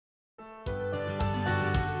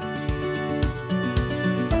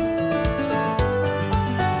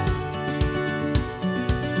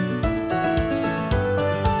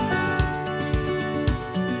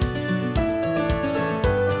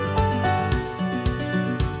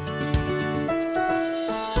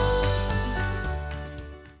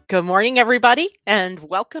Good morning, everybody, and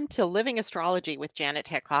welcome to Living Astrology with Janet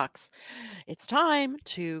Hickox. It's time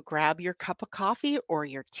to grab your cup of coffee or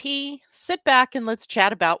your tea, sit back, and let's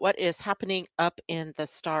chat about what is happening up in the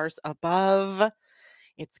stars above.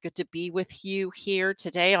 It's good to be with you here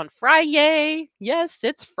today on Friday. Yes,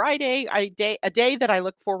 it's Friday, a day that I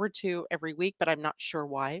look forward to every week, but I'm not sure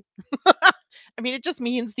why. I mean, it just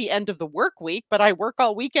means the end of the work week, but I work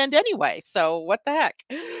all weekend anyway. So what the heck?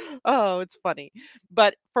 Oh, it's funny.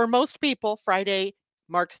 But for most people, Friday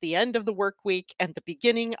marks the end of the work week and the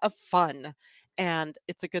beginning of fun. And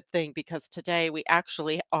it's a good thing because today we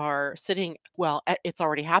actually are sitting, well, it's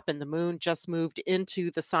already happened. The moon just moved into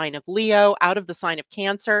the sign of Leo, out of the sign of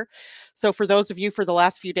Cancer. So for those of you for the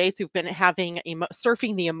last few days who've been having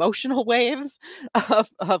surfing the emotional waves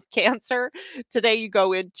of Cancer, today you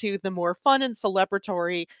go into the more fun and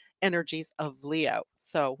celebratory energies of Leo.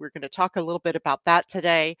 So we're going to talk a little bit about that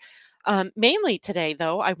today. Mainly today,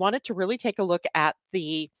 though, I wanted to really take a look at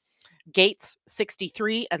the gates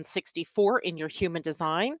 63 and 64 in your human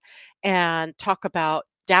design and talk about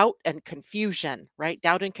doubt and confusion, right?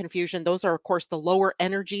 Doubt and confusion, those are, of course, the lower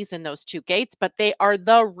energies in those two gates, but they are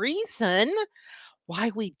the reason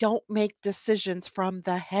why we don't make decisions from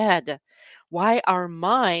the head, why our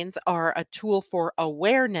minds are a tool for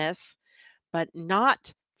awareness, but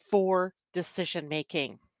not for decision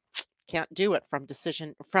making. Can't do it from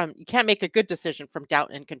you can't make a good decision from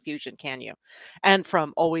doubt and confusion, can you? And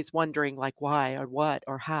from always wondering like why or what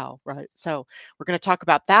or how, right? So we're going to talk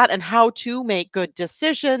about that and how to make good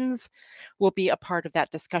decisions will be a part of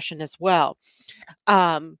that discussion as well.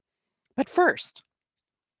 Um, but first,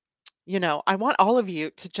 I want all of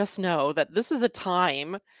you to just know that this is a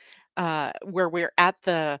time where we're at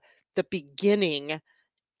the beginning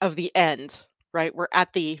of the end, right? We're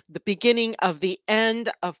at the beginning of the end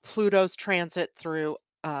of Pluto's transit through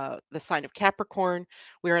the sign of Capricorn.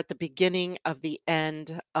 We're at the beginning of the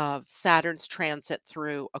end of Saturn's transit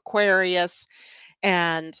through Aquarius.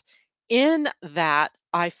 And in that,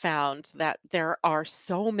 I found that there are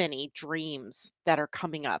so many dreams that are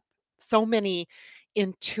coming up, so many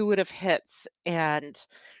intuitive hits and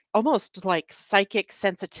almost like psychic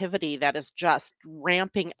sensitivity that is just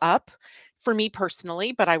ramping up for me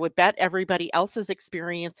personally, but I would bet everybody else is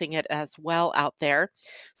experiencing it as well out there.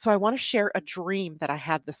 So I want to share a dream that I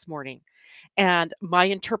had this morning and my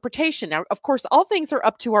interpretation. Now, of course, all things are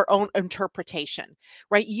up to our own interpretation,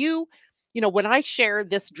 right? When I share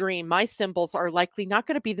this dream, my symbols are likely not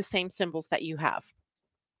going to be the same symbols that you have.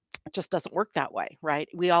 It just doesn't work that way, right?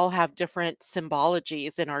 We all have different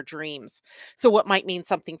symbologies in our dreams. So, what might mean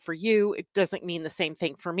something for you, it doesn't mean the same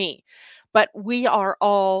thing for me. But we are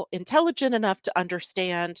all intelligent enough to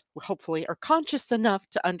understand, hopefully, or conscious enough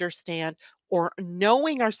to understand, or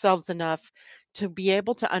knowing ourselves enough to be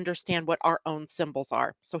able to understand what our own symbols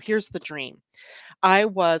are. So, here's the dream. I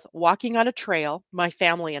was walking on a trail, my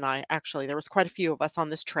family and I actually, there was quite a few of us on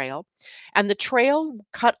this trail, and the trail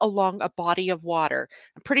cut along a body of water.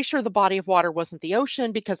 I'm pretty sure the body of water wasn't the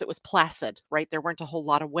ocean because it was placid, right? There weren't a whole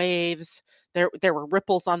lot of waves. There were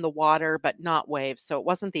ripples on the water, but not waves, so it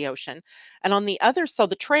wasn't the ocean. And so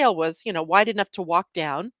the trail was, wide enough to walk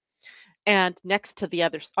down. And next to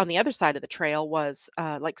on the other side of the trail was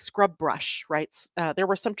like scrub brush, right? There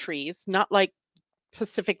were some trees, not like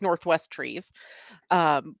Pacific Northwest trees,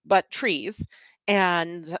 but trees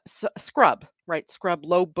and scrub, right? Scrub,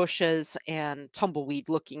 low bushes and tumbleweed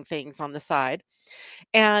looking things on the side.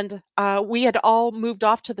 And we had all moved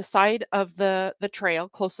off to the side of the trail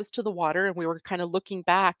closest to the water, and we were kind of looking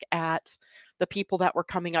back at the people that were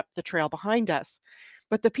coming up the trail behind us.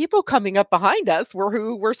 But the people coming up behind us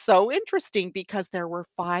were so interesting because there were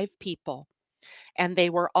five people and they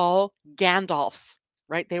were all Gandalfs,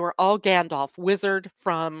 right? They were all Gandalf, wizard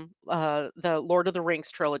from the Lord of the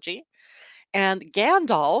Rings trilogy. And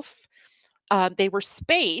Gandalf, they were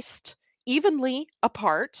spaced evenly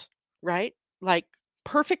apart, right? Like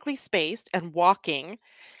perfectly spaced and walking.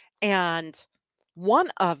 And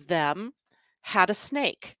one of them had a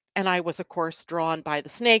snake. And I was, of course, drawn by the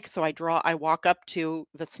snake. So I walk up to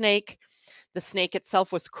the snake. The snake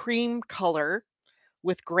itself was cream color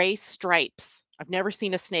with gray stripes. I've never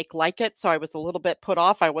seen a snake like it, so I was a little bit put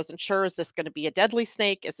off. I wasn't sure, is this going to be a deadly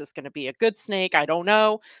snake? Is this going to be a good snake? I don't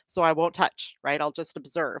know. So I won't touch, right? I'll just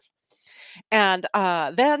observe. And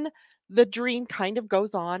then the dream kind of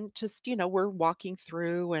goes on, just, we're walking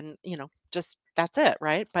through and, just that's it,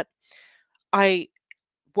 right? But I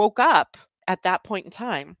woke up at that point in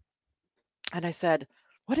time and I said,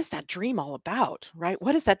 what is that dream all about? Right?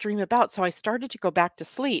 What is that dream about? So I started to go back to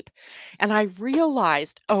sleep and I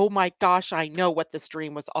realized, oh my gosh, I know what this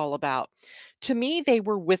dream was all about. To me, they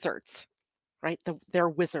were wizards. right? They're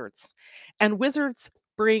wizards. And wizards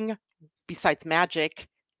bring, besides magic,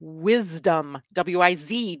 wisdom,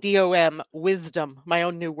 Wizdom, wisdom, my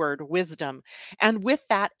own new word, wisdom. And with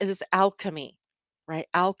that is alchemy, right?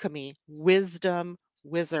 Alchemy, wisdom,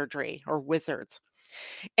 wizardry, or wizards.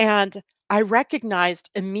 And I recognized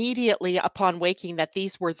immediately upon waking that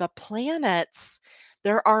these were the planets.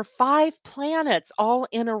 There are 5 planets all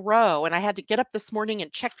in a row, and I had to get up this morning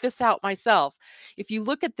and check this out myself. If you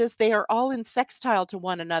look at this, they are all in sextile to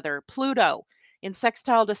one another. Pluto in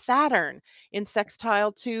sextile to Saturn, in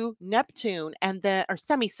sextile to Neptune, and then, or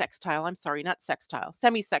semi-sextile, I'm sorry, not sextile,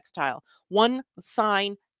 semi-sextile. One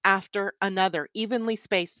sign after another, evenly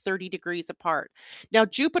spaced 30 degrees apart. Now,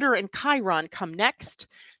 Jupiter and Chiron come next.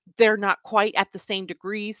 They're not quite at the same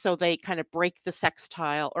degree, so they kind of break the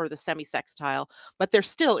sextile or the semi-sextile, but they're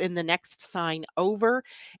still in the next sign over.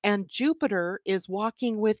 And Jupiter is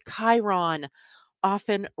walking with Chiron,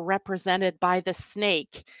 often represented by the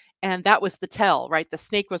snake. And that was the tell, right? The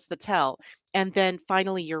snake was the tell. And then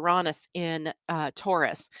finally, Uranus in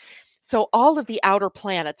Taurus. So all of the outer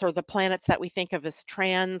planets, or the planets that we think of as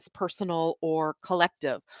transpersonal or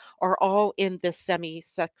collective, are all in this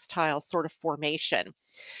semi-sextile sort of formation.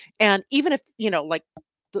 And even if, like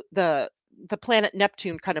the the the planet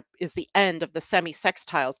Neptune kind of is the end of the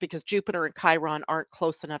semi-sextiles, because Jupiter and Chiron aren't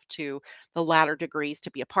close enough to the latter degrees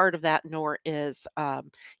to be a part of that, nor is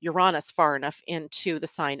Uranus far enough into the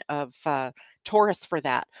sign of Taurus for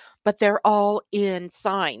that. But they're all in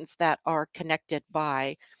signs that are connected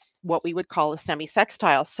by what we would call a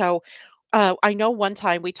semi-sextile. So I know one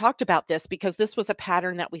time we talked about this because this was a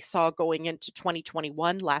pattern that we saw going into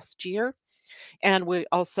 2021 last year, and we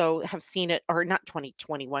also have seen it, or not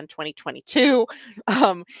 2021, 2022.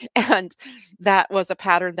 um, and that was a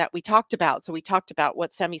pattern that we talked about. So we talked about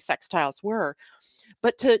what semi-sextiles were.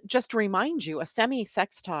 But to just remind you, a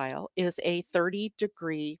semi-sextile is a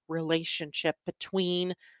 30-degree relationship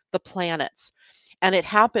between the planets. And it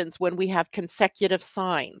happens when we have consecutive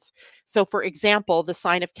signs. So, for example, the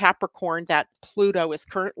sign of Capricorn that Pluto is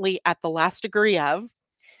currently at the last degree of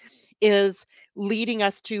is leading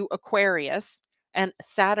us to Aquarius, and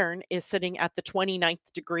Saturn is sitting at the 29th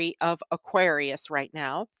degree of Aquarius right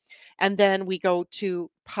now. And then we go to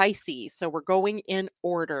Pisces. So we're going in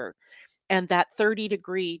order, and that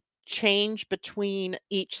 30-degree change between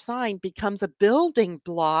each sign becomes a building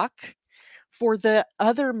block for the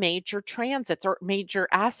other major transits or major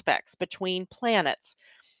aspects between planets.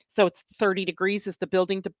 So it's 30 degrees is the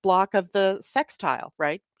building block of the sextile,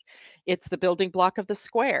 right? It's the building block of the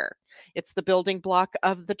square. It's the building block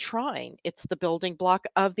of the trine. It's the building block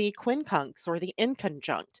of the quincunx or the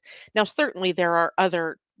inconjunct. Now, certainly there are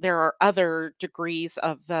other degrees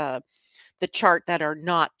of the chart that are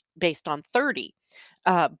not based on 30.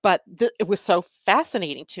 But it was so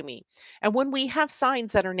fascinating to me. And when we have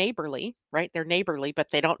signs that are neighborly, right? They're neighborly, but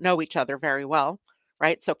they don't know each other very well,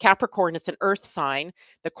 right? So Capricorn is an earth sign,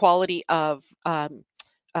 the quality of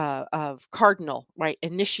cardinal, right?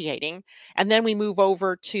 Initiating. And then we move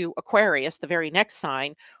over to Aquarius, the very next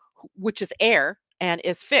sign, which is air and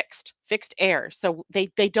is fixed air. So they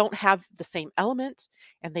don't have the same element,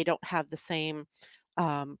 and they don't have the same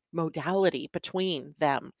modality between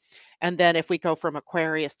them. And then if we go from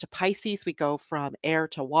Aquarius to Pisces, we go from air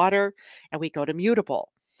to water, and we go to mutable.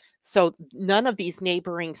 So none of these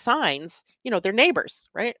neighboring signs, they're neighbors,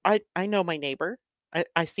 right? I know my neighbor.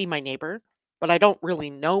 I see my neighbor, but I don't really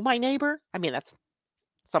know my neighbor. I mean, that's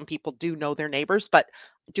some people do know their neighbors, but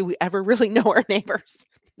do we ever really know our neighbors?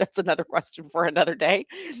 That's another question for another day.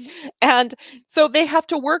 And so they have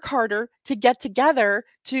to work harder to get together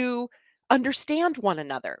to understand one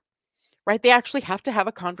another, right? They actually have to have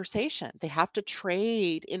a conversation. They have to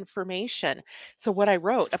trade information. So what I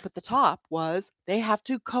wrote up at the top was they have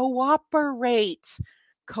to cooperate.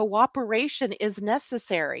 Cooperation is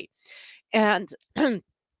necessary. And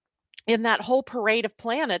in that whole parade of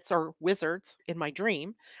planets or wizards in my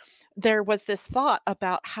dream, there was this thought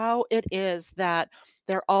about how it is that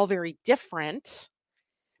they're all very different,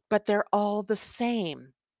 but they're all the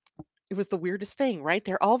same. It was the weirdest thing, right?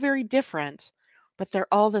 They're all very different, but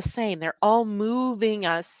they're all the same. They're all moving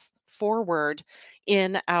us forward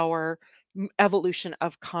in our evolution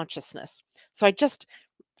of consciousness. So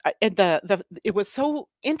and it was so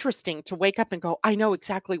interesting to wake up and go, I know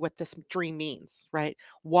exactly what this dream means, right?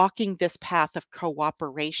 Walking this path of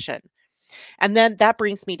cooperation. And then that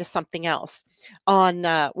brings me to something else.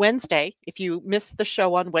 On Wednesday, if you missed the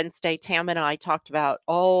show on Wednesday, Tam and I talked about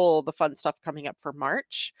all the fun stuff coming up for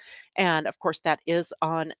March. And of course, that is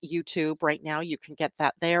on YouTube right now. You can get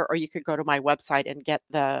that there, or you could go to my website and get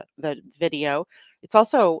the video. It's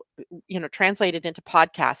also, translated into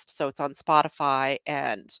podcast. So it's on Spotify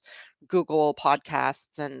and Google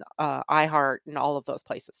Podcasts and iHeart and all of those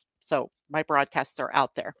places. So my broadcasts are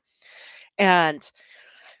out there. And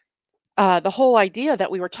the whole idea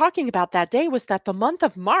that we were talking about that day was that the month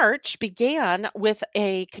of March began with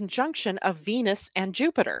a conjunction of Venus and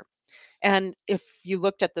Jupiter. And if you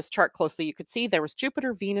looked at this chart closely, you could see there was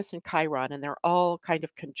Jupiter, Venus, and Chiron, and they're all kind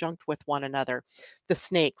of conjunct with one another. The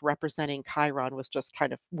snake representing Chiron was just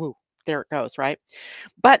kind of, woo, there it goes, right?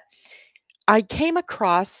 But I came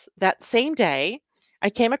across that same day,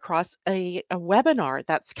 I came across a webinar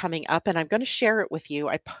that's coming up, and I'm going to share it with you.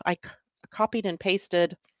 I copied and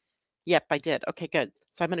pasted. Yep, I did. Okay, good.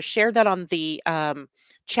 So I'm going to share that on the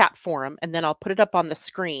chat forum, and then I'll put it up on the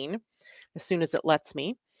screen as soon as it lets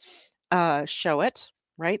me show it.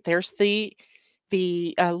 Right there's the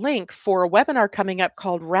link for a webinar coming up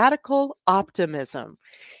called Radical Optimism.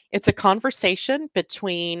 It's a conversation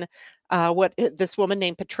between this woman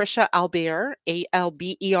named Patricia Albere,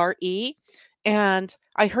 Albere, and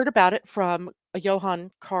I heard about it from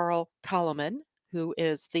Johann Carl Kalaman, who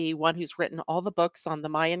is the one who's written all the books on the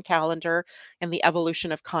Mayan calendar and the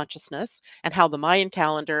evolution of consciousness, and how the Mayan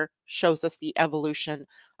calendar shows us the evolution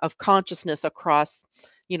of consciousness across,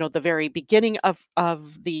 the very beginning of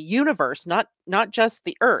the universe, not just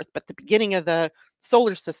the Earth, but the beginning of the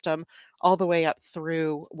solar system all the way up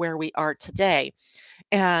through where we are today.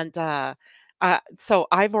 And so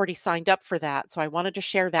I've already signed up for that. So I wanted to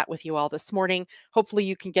share that with you all this morning. Hopefully,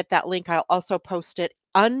 you can get that link. I'll also post it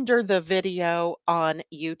under the video on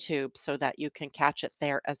YouTube so that you can catch it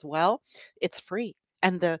there as well. It's free.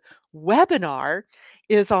 And the webinar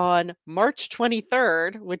is on March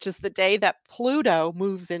 23rd, which is the day that Pluto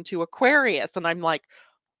moves into Aquarius. And I'm like,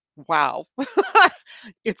 wow.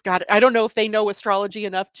 I don't know if they know astrology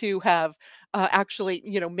enough to have actually,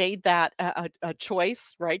 made that a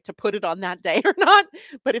choice, right, to put it on that day or not.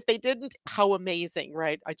 But if they didn't, how amazing,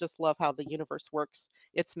 right? I just love how the universe works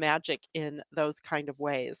its magic in those kind of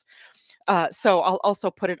ways. So I'll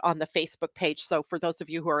also put it on the Facebook page. So for those of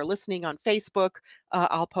you who are listening on Facebook,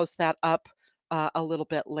 I'll post that up a little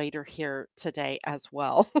bit later here today as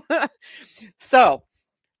well. So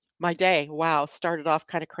my day, wow, started off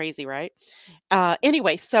kind of crazy, right?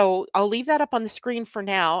 Anyway, so I'll leave that up on the screen for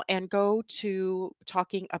now and go to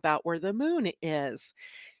talking about where the moon is.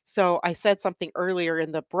 So I said something earlier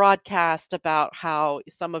in the broadcast about how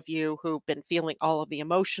some of you who've been feeling all of the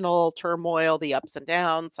emotional turmoil, the ups and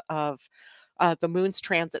downs of the moon's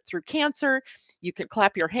transit through Cancer, you can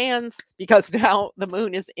clap your hands because now the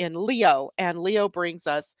moon is in Leo, and Leo brings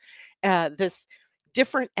us this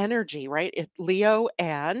different energy, right? Leo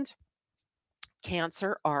and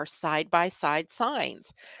Cancer are side by side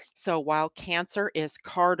signs. So while Cancer is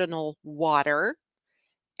cardinal water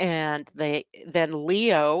and then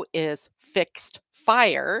Leo is fixed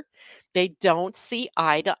fire, they don't see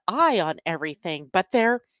eye to eye on everything, but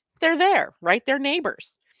they're there, right? They're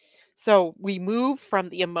neighbors. So we move from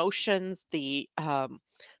the emotions, the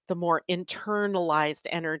more internalized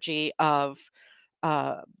energy of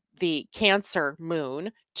uh, the Cancer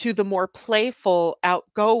moon to the more playful,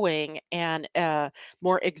 outgoing, and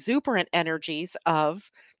more exuberant energies of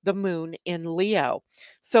the moon in Leo.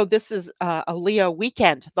 So this is a Leo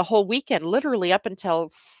weekend, the whole weekend, literally up until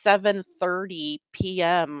 7:30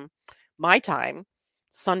 p.m. my time,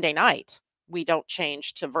 Sunday night. We don't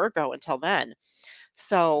change to Virgo until then.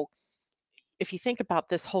 So if you think about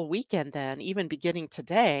this whole weekend, then even beginning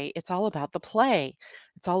today, it's all about the play.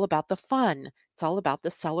 It's all about the fun. It's all about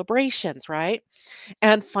the celebrations, right?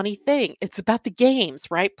 And funny thing, it's about the games,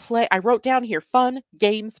 right? Play. I wrote down here fun,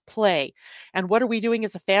 games, play. And what are we doing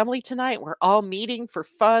as a family tonight? We're all meeting for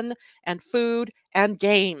fun and food and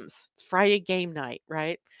games. It's Friday game night,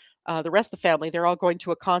 right? The rest of the family, they're all going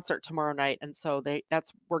to a concert tomorrow night. And so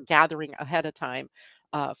we're gathering ahead of time.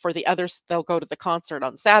 For the others, they'll go to the concert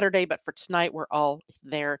on Saturday, but for tonight, we're all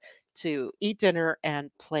there to eat dinner and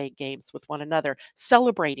play games with one another,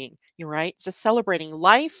 celebrating, you're right, just celebrating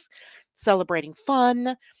life, celebrating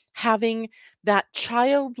fun, having that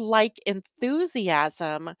childlike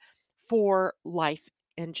enthusiasm for life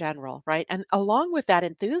in general, right? And along with that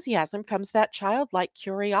enthusiasm comes that childlike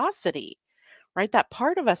curiosity, right? That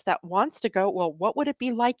part of us that wants to go, well, what would it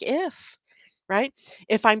be like if? Right?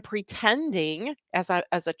 If I'm pretending as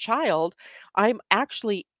a child, I'm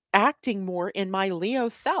actually acting more in my Leo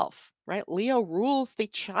self, right? Leo rules the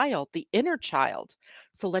child, the inner child.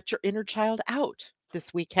 So let your inner child out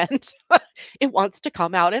this weekend. It wants to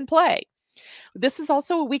come out and play. This is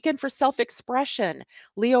also a weekend for self expression.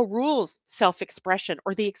 Leo rules self expression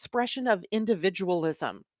or the expression of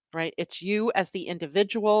individualism, right? It's you as the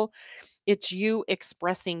individual, it's you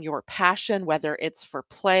expressing your passion, whether it's for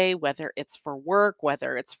play, whether it's for work,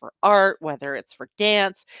 whether it's for art, whether it's for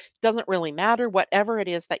dance. Doesn't really matter. Whatever it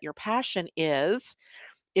is that your passion is,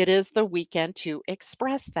 it is the weekend to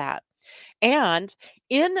express that. And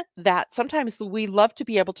in that, sometimes we love to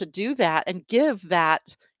be able to do that and give that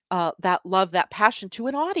love, that passion to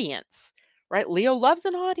an audience, right? Leo loves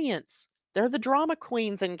an audience. They're the drama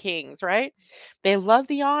queens and kings, right? They love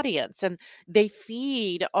the audience and they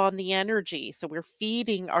feed on the energy. So we're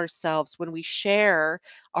feeding ourselves when we share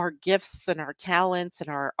our gifts and our talents and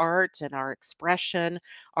our art and our expression,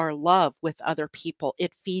 our love with other people.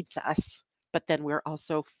 It feeds us, but then we're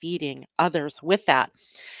also feeding others with that.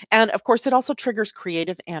 And of course, it also triggers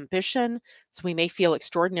creative ambition. So we may feel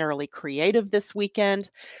extraordinarily creative this weekend.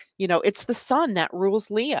 It's the sun that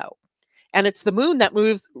rules Leo. And it's the moon that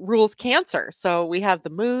rules Cancer. So we have the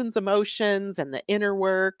moon's emotions and the inner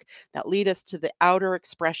work that lead us to the outer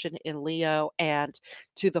expression in Leo and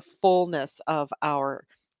to the fullness of our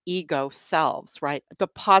ego selves, right? The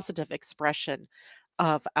positive expression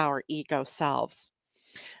of our ego selves.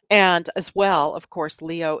 And as well, of course,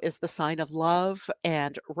 Leo is the sign of love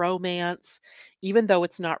and romance. Even though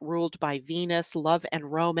it's not ruled by Venus, love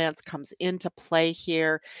and romance comes into play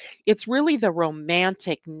here. It's really the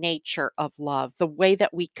romantic nature of love, the way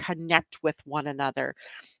that we connect with one another.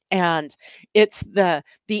 And it's the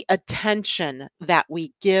attention that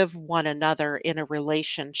we give one another in a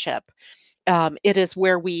relationship. It is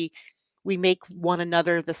where we make one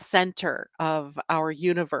another the center of our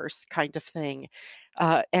universe, kind of thing.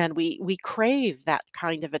 And we crave that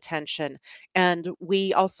kind of attention, and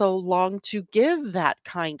we also long to give that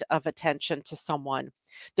kind of attention to someone.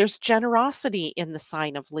 There's generosity in the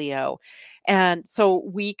sign of Leo, and so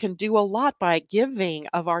we can do a lot by giving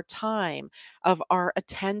of our time, of our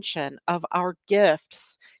attention, of our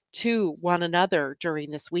gifts to one another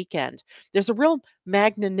during this weekend. There's a real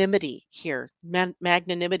magnanimity here,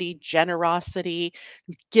 magnanimity, generosity,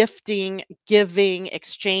 gifting, giving,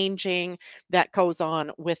 exchanging that goes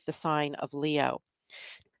on with the sign of Leo.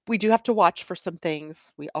 We do have to watch for some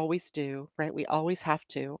things. We always do, right? We always have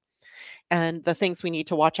to. And the things we need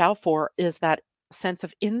to watch out for is that sense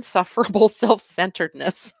of insufferable self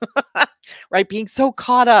centeredness, right? Being so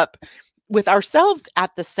caught up with ourselves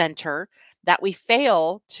at the center that we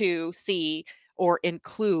fail to see or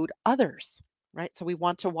include others, right? So we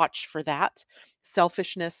want to watch for that.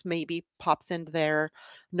 Selfishness maybe pops into there,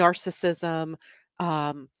 narcissism,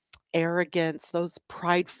 um, arrogance, those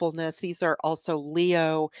pridefulness. These are also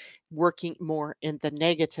Leo working more in the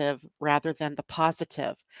negative rather than the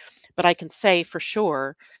positive. But I can say for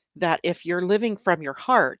sure that if you're living from your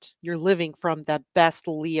heart, you're living from the best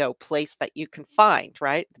Leo place that you can find,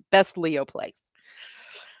 right? The best Leo place.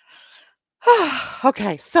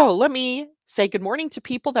 Okay, so let me say good morning to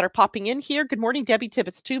people that are popping in here. Good morning, Debbie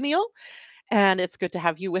Tibbetts Tumiel. And it's good to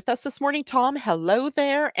have you with us this morning, Tom. Hello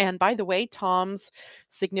there. And by the way, Tom's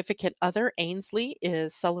significant other, Ainsley,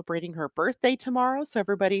 is celebrating her birthday tomorrow. So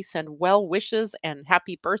everybody send well wishes and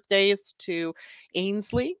happy birthdays to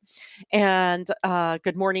Ainsley. And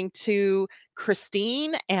good morning to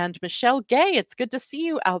Christine and Michelle Gay. It's good to see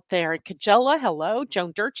you out there. And Kajella, hello.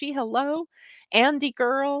 Joan Durchie, hello. Andy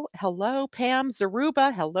Girl, hello. Pam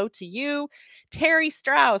Zaruba, hello to you. Terry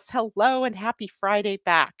Strauss, hello and happy Friday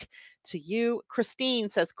back to you. Christine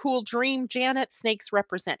says, cool dream, Janet. Snakes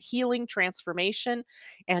represent healing, transformation,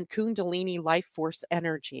 and Kundalini life force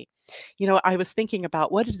energy. I was thinking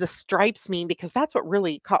about what did the stripes mean because that's what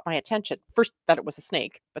really caught my attention. First, that it was a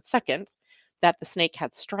snake, but second, that the snake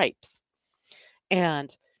had stripes.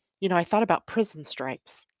 And, I thought about prison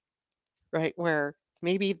stripes, right? Where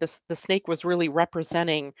maybe the snake was really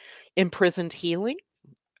representing imprisoned healing,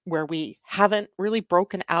 where we haven't really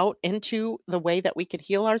broken out into the way that we could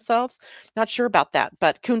heal ourselves. Not sure about that,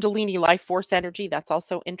 but Kundalini life force energy, that's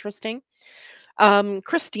also interesting.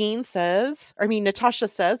 Christine says, I mean, Natasha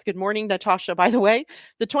says, good morning, Natasha, by the way.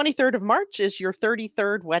 The 23rd of March is your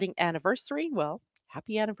 33rd wedding anniversary. Well,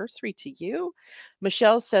 happy anniversary to you.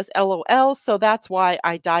 Michelle says, LOL. So that's why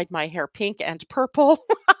I dyed my hair pink and purple.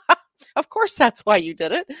 Of course, that's why you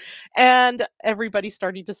did it. And everybody's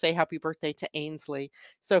starting to say happy birthday to Ainsley.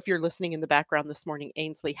 So if you're listening in the background this morning,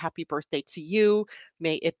 Ainsley, happy birthday to you.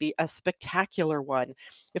 May it be a spectacular one.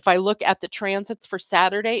 If I look at the transits for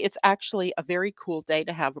Saturday, it's actually a very cool day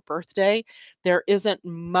to have a birthday. There isn't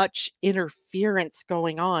much interference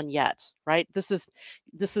going on yet, right? This is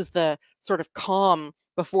the sort of calm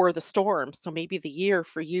before the storm. So maybe the year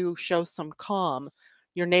for you shows some calm.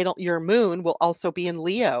 Your moon will also be in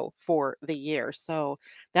Leo for the year. So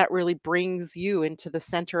that really brings you into the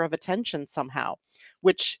center of attention somehow,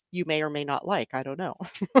 which you may or may not like. I don't know.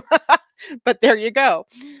 But there you go.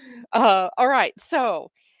 All right.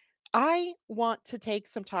 So I want to take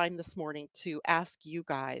some time this morning to ask you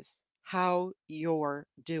guys how you're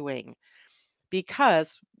doing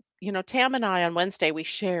because Tam and I on Wednesday we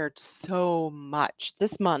shared so much.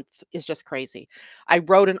 This month is just crazy. I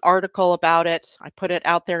wrote an article about it. I put it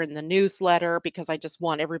out there in the newsletter because I just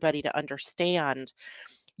want everybody to understand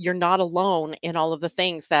you're not alone in all of the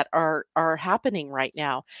things that are happening right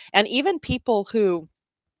now. And even people who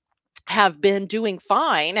have been doing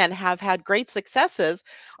fine and have had great successes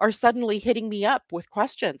are suddenly hitting me up with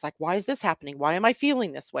questions like, why is this happening? Why am I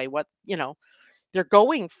feeling this way? They're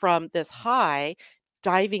going from this high,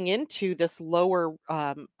 diving into this lower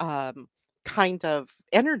kind of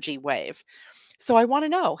energy wave. So I want to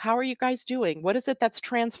know, how are you guys doing? What is it that's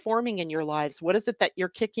transforming in your lives? What is it that you're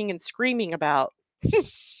kicking and screaming about?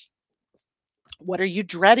 What are you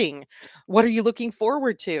dreading? What are you looking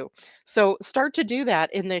forward to? So start to do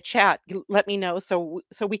that in the chat. Let me know so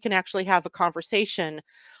we can actually have a conversation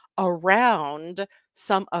around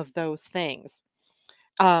some of those things.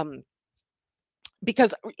 Um,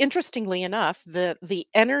 because interestingly enough, the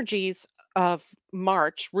energies of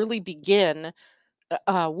March really begin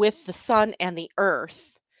with the sun and the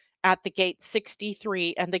earth at the gate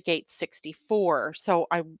 63 and the gate 64. So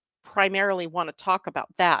I primarily want to talk about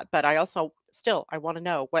that, but I also still I want to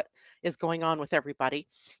know what is going on with everybody.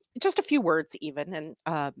 Just a few words, even, and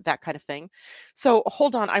that kind of thing. So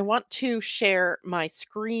hold on, I want to share my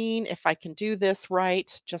screen if I can do this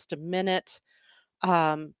right. Just a minute,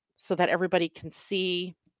 so that everybody can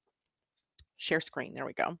see. Share screen. There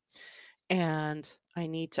we go. And I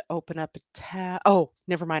need to open up a tab. Oh,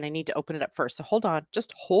 never mind. I need to open it up first. So hold on.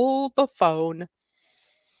 Just hold the phone.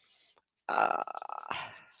 Uh,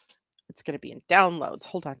 it's going to be in downloads.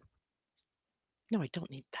 Hold on. No, I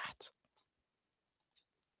don't need that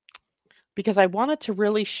because I wanted to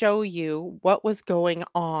really show you what was going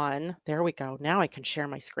on. There we go. Now I can share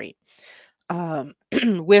my screen um,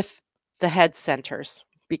 with the head centers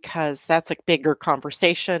because that's a bigger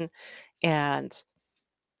conversation and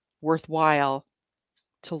worthwhile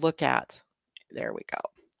to look at. There we go.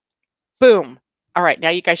 Boom. All right, now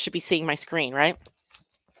you guys should be seeing my screen, right?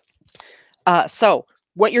 So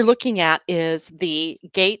what you're looking at is the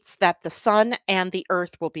gates that the sun and the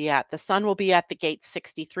earth will be at. The sun will be at the gate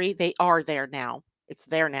 63. They are there now. It's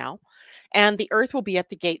there now. And the earth will be at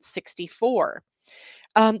the gate 64.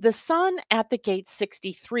 The sun at the gate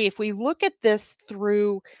 63, if we look at this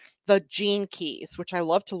through the gene keys, which I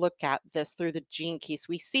love to look at this through the gene keys,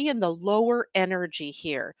 we see in the lower energy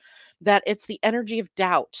here that it's the energy of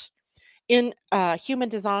doubt. In human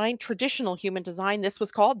design, traditional human design, this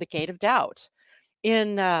was called the gate of doubt.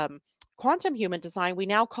 In quantum human design, we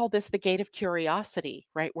now call this the gate of curiosity,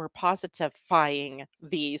 right? We're positifying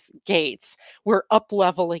these gates. We're up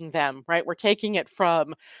leveling them, right? We're taking it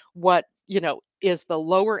from what, is the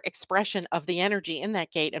lower expression of the energy in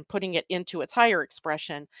that gate and putting it into its higher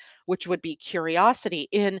expression, which would be curiosity.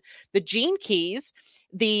 In the gene keys,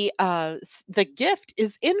 the gift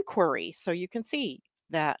is inquiry. So you can see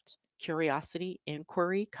that curiosity,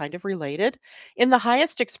 inquiry, kind of related. In the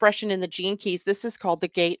highest expression in the gene keys, this is called the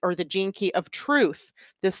gate or the gene key of truth.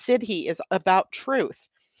 The siddhi is about truth.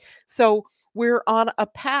 So we're on a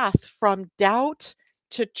path from doubt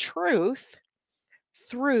to truth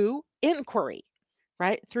through inquiry,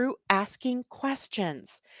 right? Through asking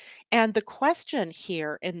questions. And the question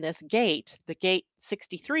here in this gate, the gate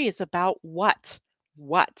 63, is about what?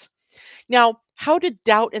 What? Now, how did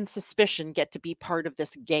doubt and suspicion get to be part of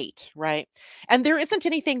this gate, right? And there isn't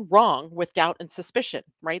anything wrong with doubt and suspicion,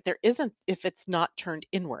 right? There isn't if it's not turned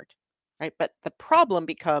inward, right? But the problem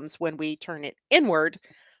becomes when we turn it inward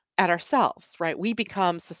at ourselves, right? We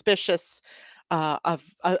become suspicious of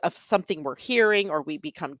something we're hearing, or we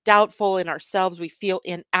become doubtful in ourselves. We feel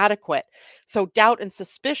inadequate. So doubt and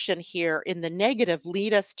suspicion here in the negative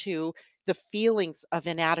lead us to the feelings of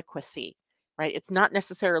inadequacy, right? It's not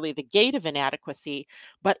necessarily the gate of inadequacy,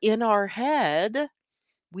 but in our head,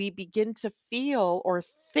 we begin to feel or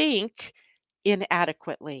think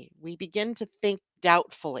inadequately. We begin to think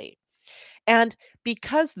doubtfully. And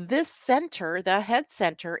because this center, the head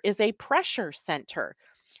center, is a pressure center,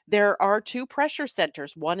 there are two pressure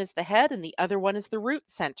centers. One is the head and the other one is the root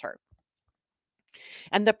center.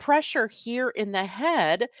 And the pressure here in the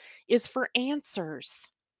head is for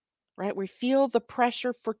answers, right? We feel the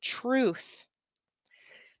pressure for truth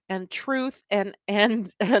and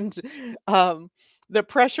and the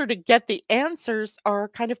pressure to get the answers are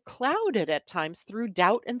kind of clouded at times through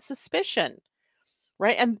doubt and suspicion,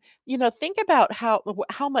 right? And think about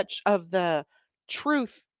how much of the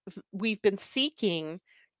truth we've been seeking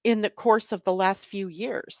in the course of the last few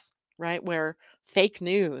years, right? Where fake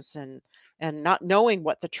news and not knowing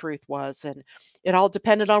what the truth was, and it all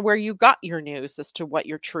depended on where you got your news as to what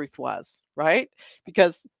your truth was, right?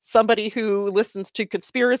 Because somebody who listens to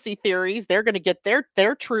conspiracy theories, they're going to get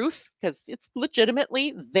their truth, because it's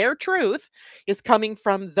legitimately their truth, is coming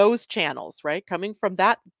from those channels, right? Coming from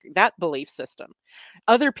that belief system.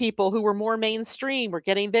 Other people who were more mainstream were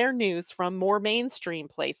getting their news from more mainstream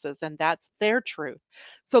places, and that's their truth.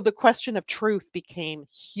 So the question of truth became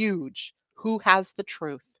huge. Who has the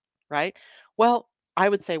truth, right? Well, I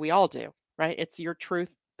would say we all do, right? It's your truth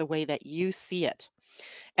the way that you see it.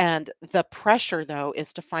 And the pressure, though,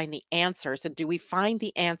 is to find the answers. And do we find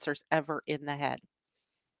the answers ever in the head?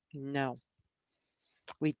 No,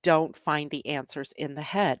 we don't find the answers in the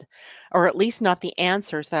head, or at least not the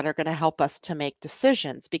answers that are going to help us to make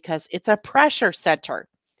decisions, because it's a pressure center.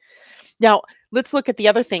 Now, let's look at the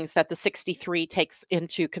other things that the 63 takes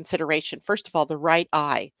into consideration. First of all, the right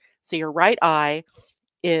eye. So, your right eye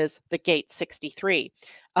is the gate 63.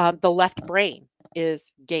 The left brain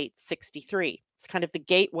is gate 63. It's kind of the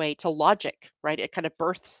gateway to logic, right? It kind of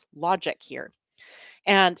births logic here.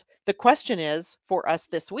 And the question is for us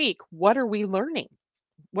this week, what are we learning?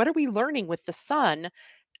 What are we learning with the sun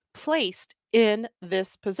placed in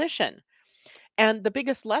this position? And the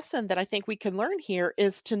biggest lesson that I think we can learn here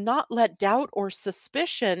is to not let doubt or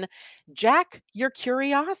suspicion jack your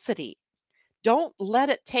curiosity. Don't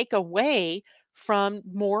let it take away from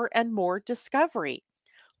more and more discovery.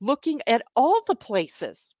 Looking at all the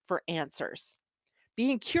places for answers,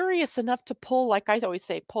 being curious enough to pull, like I always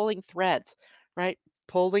say, pulling threads, right?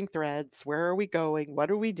 Pulling threads. Where are we going? What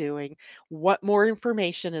are we doing? What more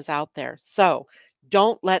information is out there? So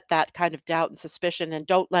don't let that kind of doubt and suspicion, and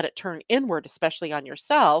don't let it turn inward, especially on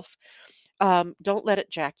yourself. Don't let it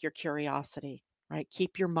jack your curiosity, right?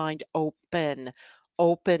 Keep your mind open,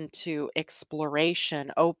 open to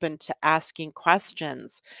exploration, open to asking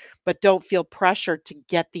questions, but don't feel pressured to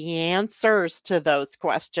get the answers to those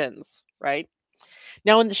questions, right?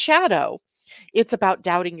 Now, in the shadow, it's about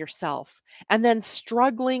doubting yourself and then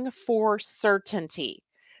struggling for certainty.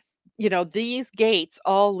 These gates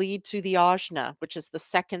all lead to the ajna, which is the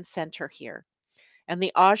second center here. And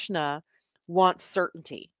the ajna wants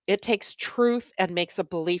certainty. It takes truth and makes a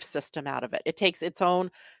belief system out of it. It takes its own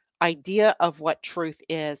idea of what truth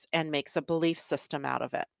is and makes a belief system out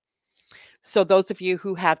of it. So those of you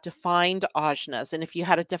who have defined ajnas, and if you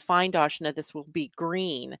had a defined ajna, this will be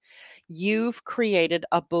green. You've created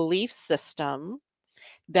a belief system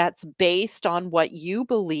that's based on what you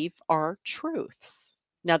believe are truths.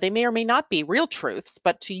 Now, they may or may not be real truths,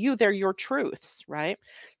 but to you, they're your truths, right?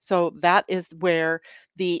 So that is where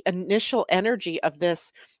the initial energy of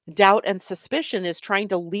this doubt and suspicion is trying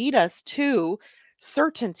to lead us to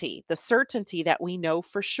certainty, the certainty that we know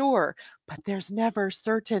for sure, but there's never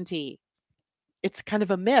certainty. It's kind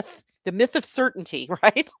of a myth, the myth of certainty,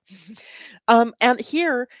 right? And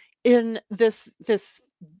here in this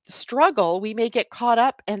struggle, we may get caught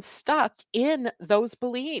up and stuck in those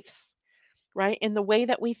beliefs, right? In the way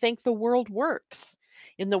that we think the world works,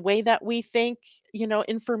 in the way that we think,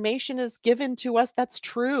 information is given to us that's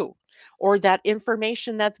true, or that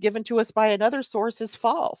information that's given to us by another source is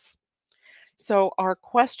false. So our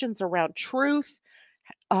questions around truth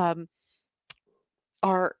um,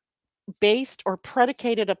 are based or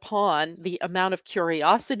predicated upon the amount of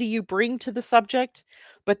curiosity you bring to the subject,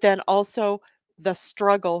 but then also the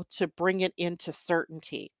struggle to bring it into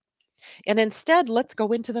certainty. And instead, let's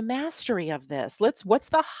go into the mastery of this. What's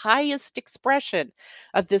the highest expression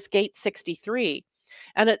of this gate 63?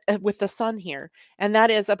 And with the sun here. And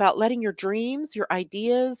that is about letting your dreams, your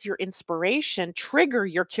ideas, your inspiration trigger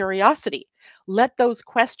your curiosity. Let those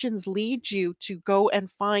questions lead you to go and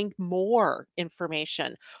find more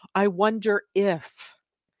information. I wonder if.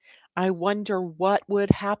 I wonder what would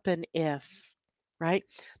happen if, right?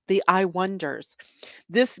 The I wonders.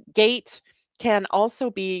 This gate can also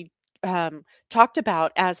be talked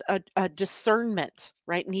about as a discernment,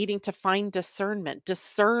 right? Needing to find discernment,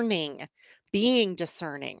 discerning, being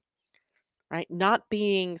discerning, right? Not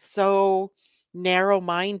being so.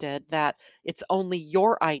 narrow-minded that it's only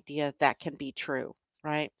your idea that can be true,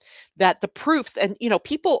 right? That the proofs and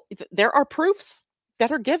people there are proofs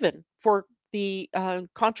that are given for the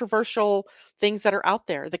controversial things that are out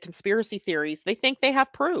there, the conspiracy theories. They think they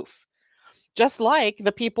have proof. Just like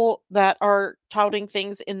the people that are touting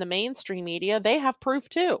things in the mainstream media, they have proof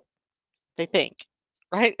too, they think,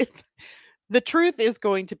 right? The truth is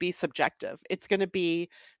going to be subjective. It's going to be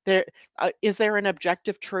there. Is there an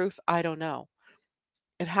objective truth? I don't know.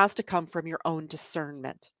 It has to come from your own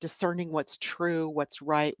discernment, discerning what's true, what's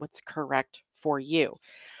right, what's correct for you.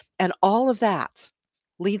 And all of that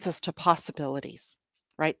leads us to possibilities,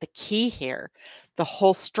 right? The key here, the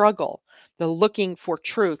whole struggle, the looking for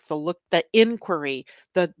truth, the inquiry,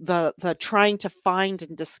 the trying to find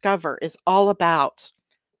and discover is all about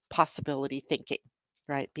possibility thinking,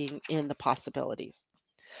 right? Being in the possibilities.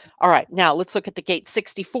 All right, now let's look at the gate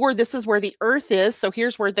 64. This is where the earth is. So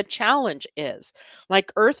here's where the challenge is.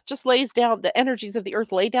 Like earth just lays down, the energies of the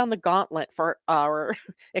earth lay down the gauntlet for our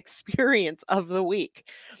experience of the week.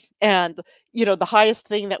 And, the highest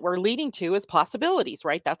thing that we're leading to is possibilities,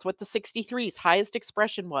 right? That's what the 63's highest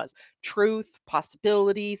expression was: truth,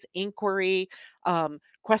 possibilities, inquiry,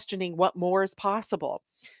 questioning what more is possible.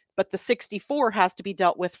 But the 64 has to be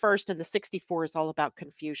dealt with first, and the 64 is all about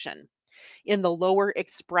confusion. In the lower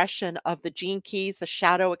expression of the gene keys, the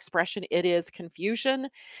shadow expression, it is confusion.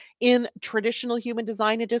 In traditional human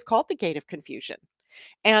design, it is called the gate of confusion.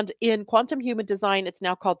 And in quantum human design, it's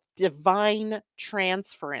now called divine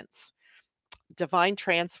transference. Divine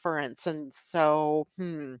transference. And so,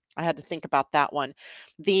 I had to think about that one.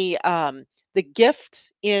 The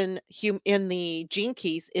gift in the gene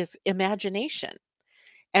keys is imagination.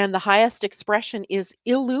 And the highest expression is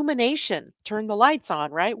illumination. Turn the lights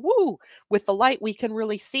on, right? Woo! With the light, we can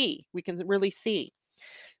really see. We can really see.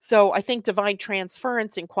 So I think divine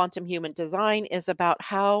transference in quantum human design is about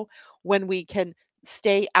how, when we can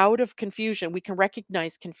stay out of confusion, we can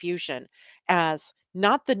recognize confusion as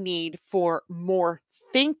not the need for more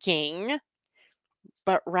thinking,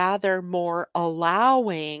 but rather more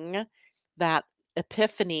allowing that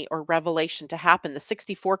epiphany or revelation to happen. The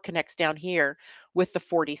 64 connects down here with the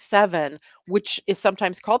 47, which is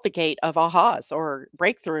sometimes called the gate of ahas or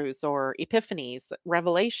breakthroughs or epiphanies,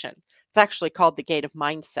 revelation. It's actually called the gate of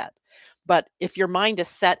mindset. But if your mind is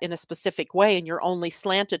set in a specific way and you're only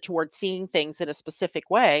slanted towards seeing things in a specific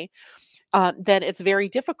way, then it's very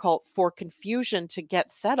difficult for confusion to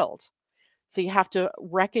get settled. So you have to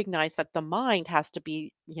recognize that the mind has to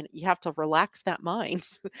be, you have to relax that mind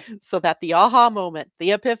so that the aha moment,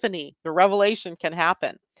 the epiphany, the revelation can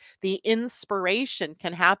happen. The inspiration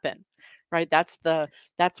can happen. Right? That's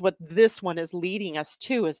what this one is leading us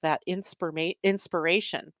to, is that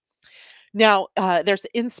inspiration. Now, there's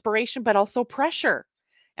inspiration but also pressure.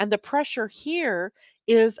 And the pressure here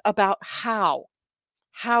is about how.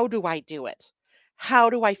 How do I do it?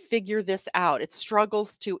 How do I figure this out? It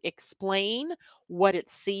struggles to explain what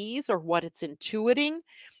it sees or what it's intuiting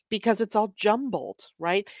because it's all jumbled,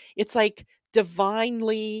 right? It's like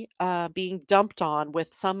divinely being dumped on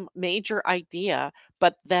with some major idea,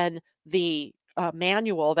 but then the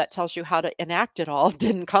manual that tells you how to enact it all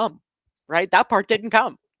didn't come, right? That part didn't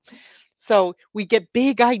come. So we get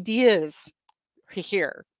big ideas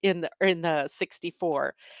here in the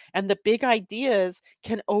 64, and the big ideas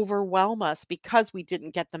can overwhelm us because we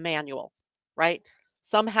didn't get the manual, right?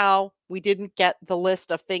 Somehow we didn't get the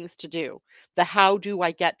list of things to do, the how do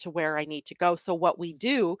I get to where I need to go. So what we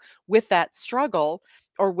do with that struggle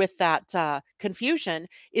or with that confusion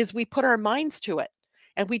is we put our minds to it,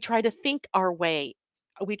 and we try to think our way,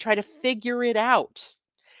 we try to figure it out.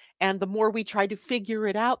 And the more we try to figure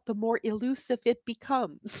it out, the more elusive it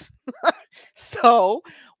becomes. So,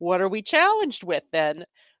 what are we challenged with then?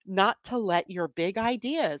 Not to let your big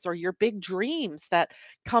ideas or your big dreams that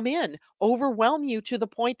come in overwhelm you to the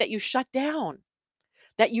point that you shut down,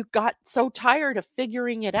 that you got so tired of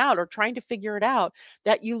figuring it out or trying to figure it out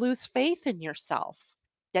that you lose faith in yourself,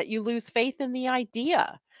 that you lose faith in the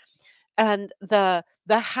idea. And the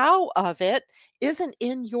how of it isn't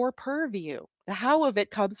in your purview. The how of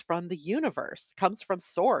it comes from the universe, comes from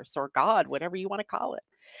source or God, whatever you want to call it.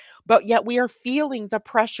 But yet we are feeling the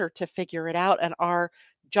pressure to figure it out. And our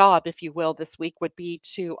job, if you will, this week would be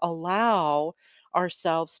to allow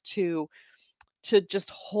ourselves to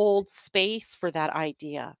just hold space for that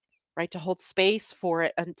idea, right? To hold space for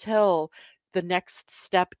it until the next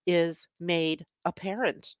step is made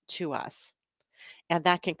apparent to us. And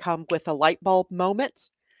that can come with a light bulb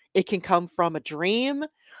moment. It can come from a dream.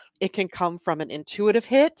 It can come from an intuitive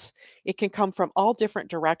hit. It can come from all different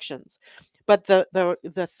directions. But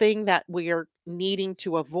the thing that we are needing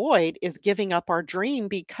to avoid is giving up our dream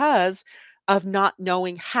because of not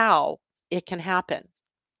knowing how it can happen,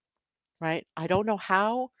 right? I don't know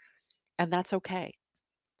how, and that's okay.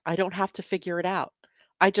 I don't have to figure it out.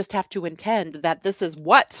 I just have to intend that this is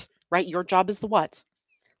what, right? Your job is the what.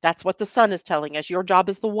 That's what the sun is telling us. Your job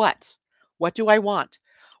is the what. What do I want?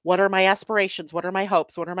 What are my aspirations? What are my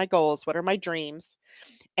hopes? What are my goals? What are my dreams?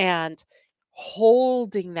 And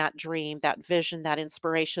holding that dream, that vision, that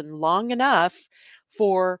inspiration long enough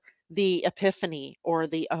for the epiphany or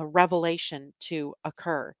the revelation to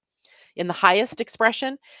occur. In the highest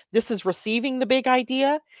expression, this is receiving the big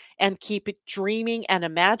idea and keep it dreaming and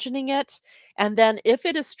imagining it. And then, if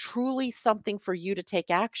it is truly something for you to take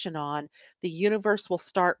action on, the universe will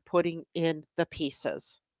start putting in the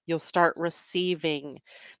pieces. You'll start receiving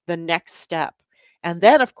the next step. And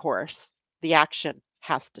then, of course, the action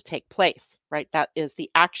has to take place, right? That is,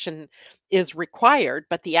 the action is required,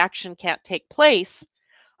 but the action can't take place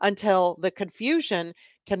until the confusion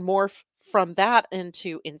can morph from that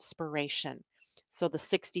into inspiration. So the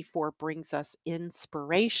 64 brings us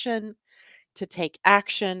inspiration to take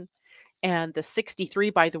action. And the 63,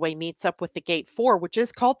 by the way, meets up with the gate 4, which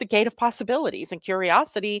is called the gate of possibilities. And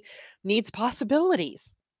curiosity needs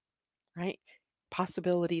possibilities, right?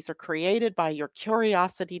 Possibilities are created by your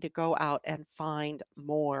curiosity to go out and find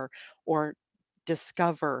more or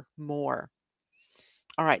discover more.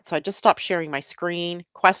 All right, so I just stopped sharing my screen.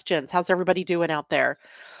 Questions? How's everybody doing out there?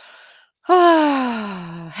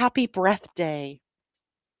 Ah, happy breath day.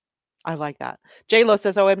 I like that. J-Lo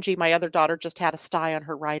says, OMG, my other daughter just had a sty on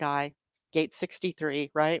her right eye. Gate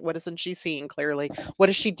 63, right? What isn't she seeing clearly? What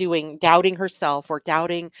is she doing? Doubting herself or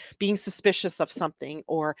doubting, being suspicious of something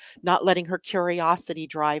or not letting her curiosity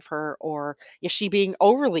drive her? Or is she being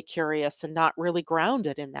overly curious and not really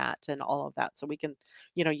grounded in that and all of that? So we can,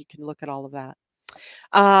 you can look at all of that.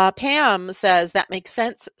 Pam says, that makes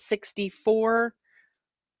sense. 64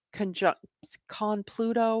 conjunct con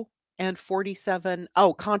Pluto and 47,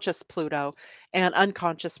 oh, conscious Pluto and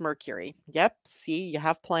unconscious Mercury. Yep, see, you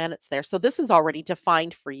have planets there. So this is already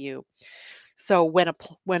defined for you. So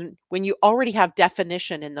when you already have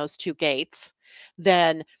definition in those two gates,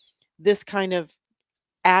 then this kind of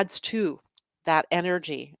adds to that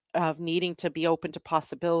energy of needing to be open to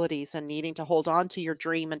possibilities and needing to hold on to your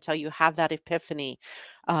dream until you have that epiphany,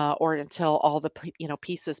 or until all the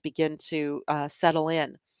pieces begin to settle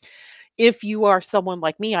in. If you are someone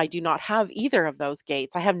like me, I do not have either of those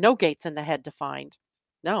gates. I have no gates in the head defined.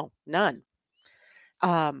 No, none.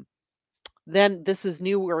 Um, then this is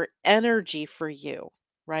newer energy for you,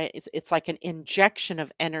 right? It's like an injection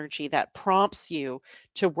of energy that prompts you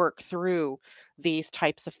to work through these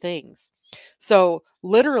types of things. So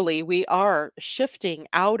literally we are shifting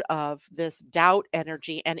out of this doubt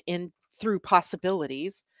energy and in through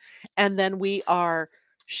possibilities, and then we are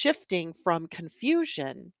shifting from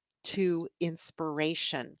confusion to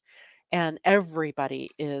inspiration. And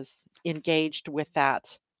everybody is engaged with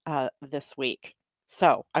that this week.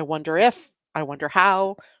 So I wonder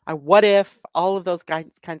how, what if, all of those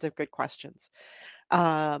kinds of good questions.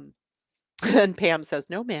 Um, and Pam says,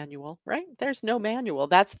 no manual, right? There's no manual.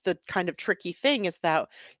 That's the kind of tricky thing, is that,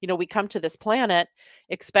 we come to this planet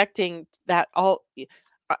expecting that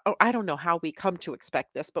I don't know how we come to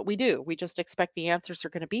expect this, but we do. We just expect the answers are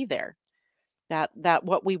going to be there, that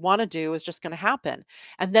what we want to do is just going to happen.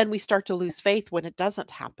 And then we start to lose faith when it doesn't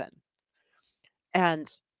happen. And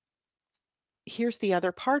here's the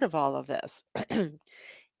other part of all of this.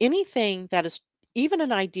 Anything that is even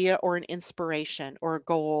an idea or an inspiration or a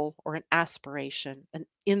goal or an aspiration, an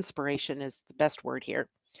inspiration is the best word here.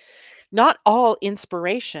 Not all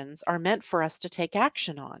inspirations are meant for us to take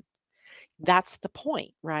action on. That's the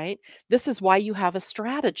point, right? This is why you have a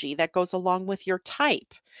strategy that goes along with your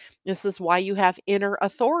type. This is why you have inner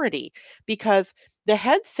authority, because the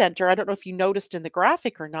head center, I don't know if you noticed in the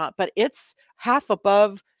graphic or not, but it's half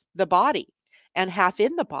above the body and half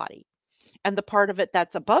in the body. And the part of it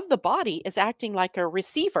that's above the body is acting like a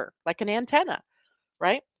receiver, like an antenna,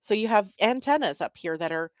 right? So you have antennas up here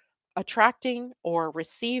that are attracting or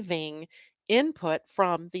receiving input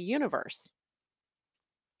from the universe.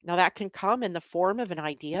 Now, that can come in the form of an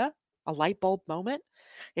idea, a light bulb moment.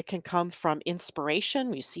 It can come from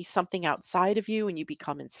inspiration. You see something outside of you and you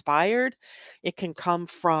become inspired. It can come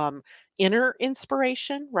from inner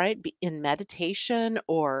inspiration, right? In meditation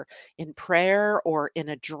or in prayer or in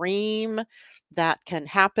a dream, that can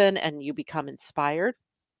happen and you become inspired.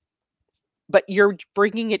 But you're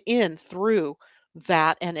bringing it in through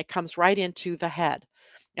that, and it comes right into the head.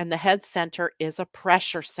 And the head center is a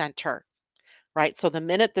pressure center, right? So the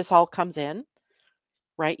minute this all comes in,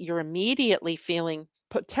 right, you're immediately feeling,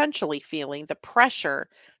 potentially feeling the pressure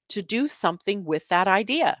to do something with that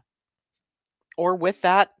idea or with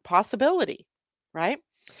that possibility, right?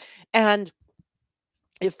 And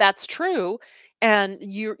if that's true and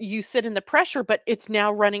you sit in the pressure but it's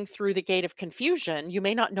now running through the gate of confusion, you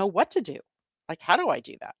may not know what to do. Like, how do I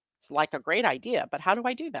do that? It's like a great idea, but how do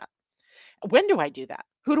I do that? When do I do that?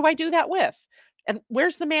 Who do I do that with? And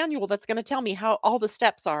where's the manual that's going to tell me how all the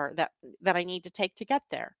steps are that I need to take to get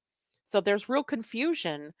there? So there's real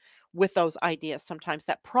confusion with those ideas sometimes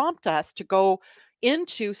that prompt us to go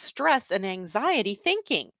into stress and anxiety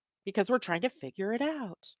thinking because we're trying to figure it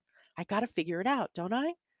out. I got to figure it out, don't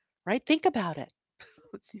I? Right? Think about it.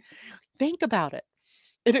 Think about it.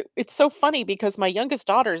 It's so funny because my youngest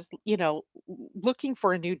daughter's, looking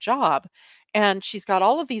for a new job, and she's got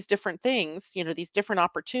all of these different things, these different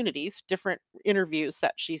opportunities, different interviews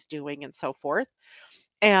that she's doing and so forth.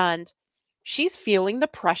 And she's feeling the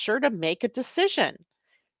pressure to make a decision.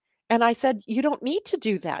 And I said, "You don't need to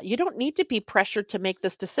do that. You don't need to be pressured to make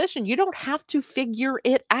this decision. You don't have to figure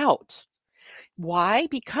it out." Why?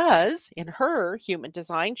 Because in her human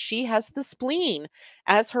design, she has the spleen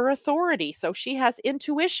as her authority. So she has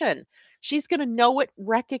intuition. She's going to know it,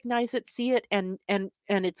 recognize it, see it, and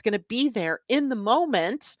it's going to be there in the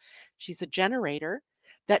moment. She's a generator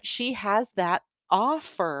that she has that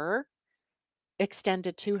offer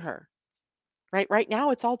extended to her. Right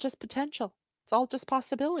now, it's all just potential. It's all just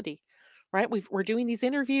possibility, right? We're doing these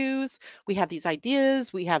interviews. We have these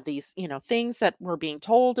ideas. We have these, things that we're being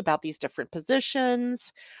told about these different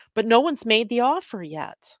positions, but no one's made the offer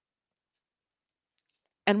yet.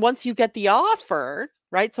 And once you get the offer,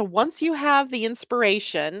 right? So once you have the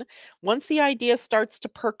inspiration, once the idea starts to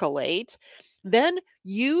percolate, then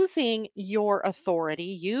using your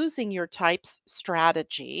authority, using your type's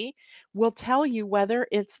strategy will tell you whether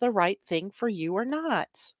it's the right thing for you or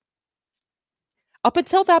not. Up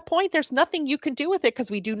until that point, there's nothing you can do with it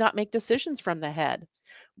because we do not make decisions from the head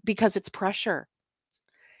because it's pressure.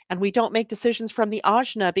 And we don't make decisions from the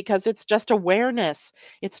ajna because it's just awareness.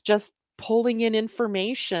 It's just pulling in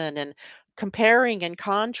information and comparing and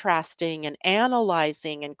contrasting and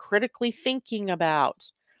analyzing and critically thinking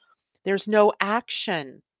about. There's no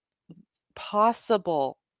action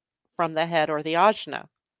possible from the head or the ajna.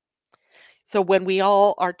 So when we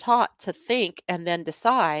all are taught to think and then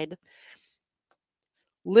decide,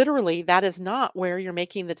 literally, that is not where you're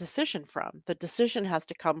making the decision from. The decision has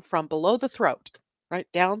to come from below the throat, right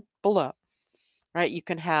down below, right? You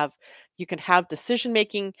can have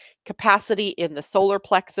decision-making capacity in the solar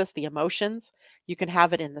plexus, the emotions. You can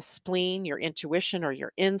have it in the spleen, your intuition or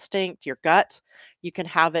your instinct, your gut. You can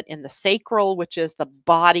have it in the sacral, which is the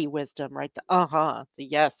body wisdom, right? The uh-huh, the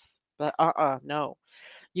yes, the no.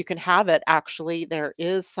 You can have it actually. There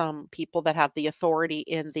is some people that have the authority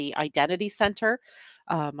in the identity center.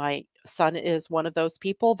 My son is one of those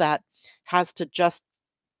people that has to just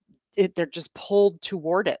they're just pulled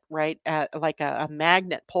toward it, right? Like a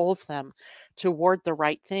magnet pulls them toward the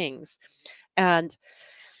right things. And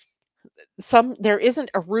there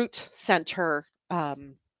isn't a root center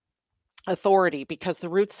authority because the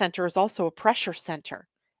root center is also a pressure center.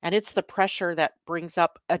 And it's the pressure that brings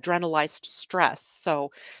up adrenalized stress.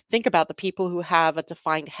 So think about the people who have a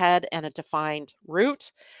defined head and a defined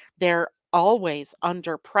root. They're always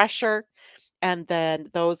under pressure. And then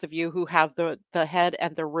those of you who have the head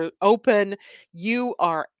and the root open, you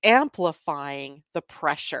are amplifying the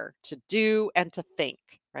pressure to do and to think,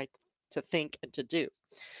 right? To think and to do.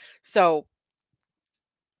 So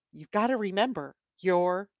you've got to remember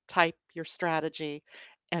your type, your strategy,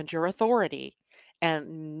 and your authority.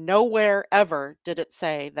 And nowhere ever did it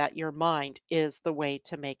say that your mind is the way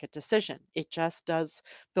to make a decision. It just does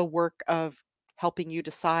the work of helping you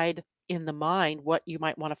decide in the mind what you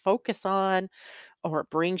might want to focus on, or it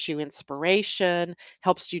brings you inspiration,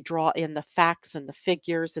 helps you draw in the facts and the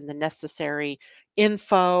figures and the necessary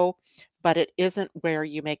info, but it isn't where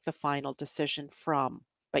you make the final decision from.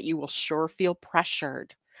 But you will sure feel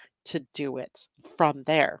pressured to do it from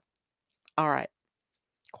there. All right.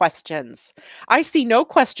 Questions. I see no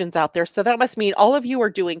questions out there, so that must mean all of you are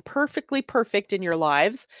doing perfectly perfect in your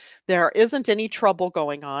lives. There isn't any trouble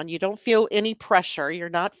going on. You don't feel any pressure. You're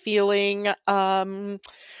not feeling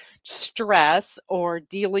stress or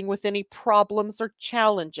dealing with any problems or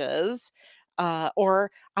challenges. Or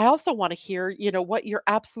I also want to hear, what your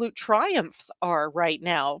absolute triumphs are right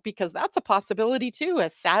now, because that's a possibility too,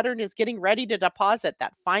 as Saturn is getting ready to deposit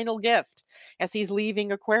that final gift as he's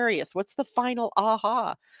leaving Aquarius. What's the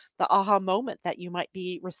aha moment that you might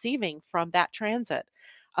be receiving from that transit?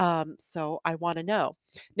 So I want to know.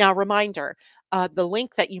 Now, reminder, the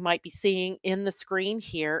link that you might be seeing in the screen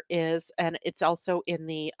here is, and it's also in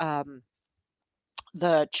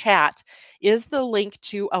the chat, is the link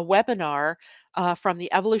to a webinar from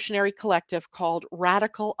the Evolutionary Collective called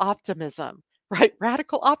Radical Optimism, right?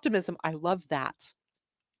 Radical Optimism. I love that.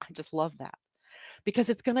 I just love that because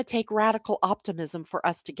it's going to take radical optimism for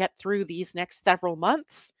us to get through these next several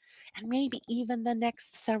months and maybe even the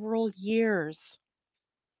next several years.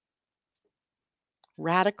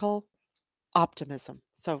 Radical optimism.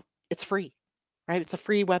 So it's free, right? It's a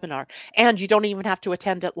free webinar. And you don't even have to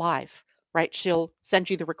attend it live, right? She'll send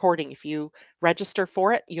you the recording. If you register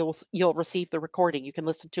for it, you'll receive the recording. You can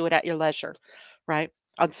listen to it at your leisure, right?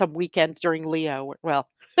 On some weekend during Leo. Well,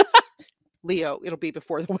 Leo, it'll be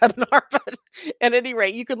before the webinar, but at any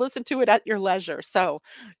rate, you can listen to it at your leisure. So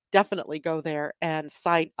definitely go there and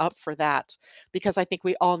sign up for that because I think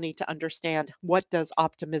we all need to understand, what does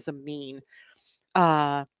optimism mean?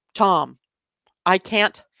 Uh, Tom, I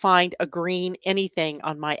can't find a green anything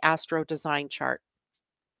on my astro design chart.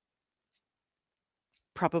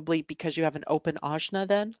 Probably because you have an open ajna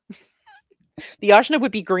then. The ajna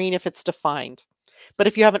would be green if it's defined. But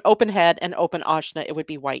if you have an open head and open ajna, it would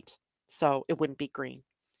be white. So it wouldn't be green.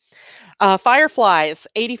 Fireflies,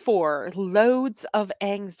 84, loads of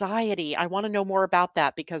anxiety. I want to know more about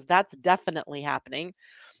that because that's definitely happening.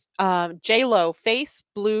 J-Lo, face,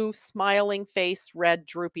 blue, smiling face, red,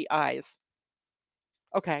 droopy eyes.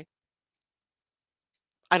 Okay.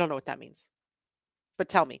 I don't know what that means. But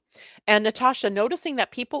tell me. And Natasha, noticing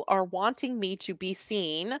that people are wanting me to be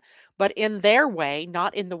seen, but in their way,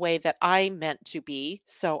 not in the way that I meant to be.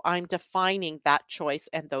 So I'm defining that choice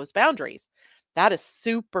and those boundaries. That is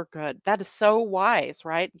super good. That is so wise,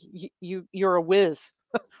 right? You're a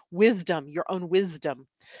wisdom, your own wisdom.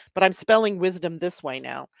 But I'm spelling wisdom this way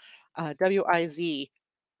now. Wizdom,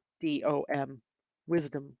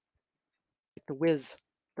 wisdom, like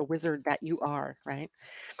the wizard that you are, right?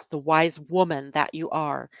 The wise woman that you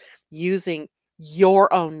are, using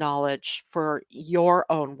your own knowledge for your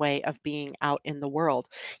own way of being out in the world.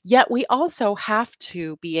 Yet we also have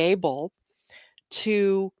to be able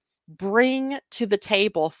to bring to the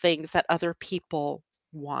table things that other people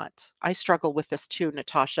want. I struggle with this too,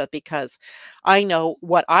 Natasha, because I know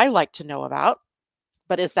what I like to know about.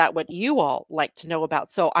 But is that what you all like to know about?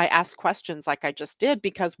 So I ask questions like I just did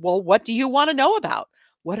because, well, what do you want to know about?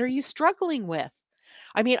 What are you struggling with?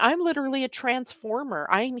 I mean, I'm literally a transformer.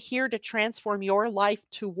 I'm here to transform your life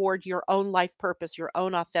toward your own life purpose, your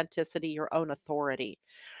own authenticity, your own authority.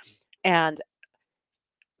 And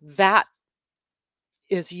that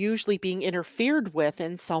is usually being interfered with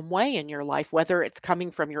in some way in your life, whether it's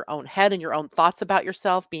coming from your own head and your own thoughts about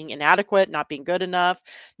yourself, being inadequate, not being good enough,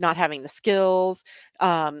 not having the skills,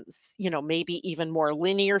 maybe even more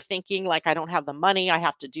linear thinking, like I don't have the money, I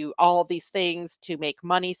have to do all these things to make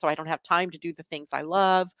money, so I don't have time to do the things I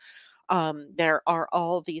love. There are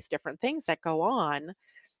all these different things that go on,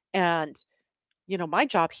 and my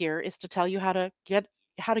job here is to tell you how to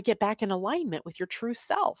get back in alignment with your true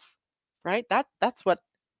self, right? That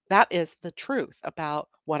is the truth about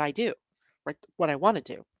what I do, right? What I want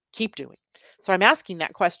to do, keep doing. So I'm asking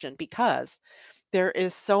that question because there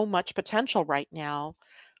is so much potential right now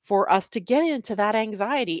for us to get into that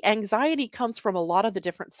anxiety. Anxiety comes from a lot of the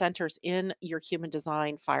different centers in your human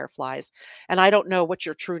design fireflies. And I don't know what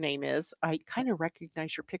your true name is. I kind of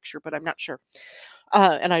recognize your picture, but I'm not sure.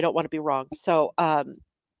 And I don't want to be wrong. So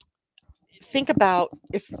think about,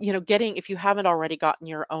 if you haven't already gotten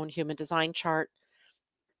your own human design chart,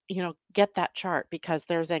 get that chart because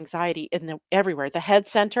there's anxiety in everywhere. The head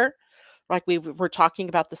center, like we were talking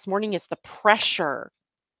about this morning, is the pressure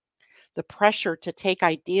to take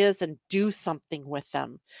ideas and do something with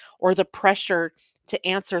them, or the pressure to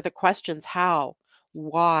answer the questions how,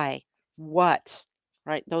 why, what,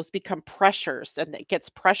 right? Those become pressures and it gets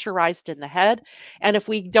pressurized in the head. And if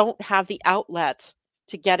we don't have the outlet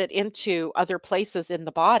to get it into other places in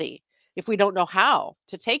the body, if we don't know how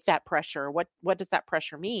to take that pressure, what does that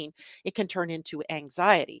pressure mean? It can turn into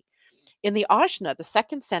anxiety. In the ajna, the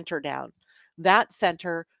second center down, that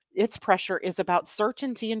center, its pressure is about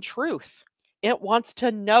certainty and truth. It wants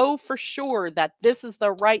to know for sure that this is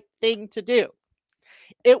the right thing to do.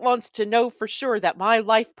 It wants to know for sure that my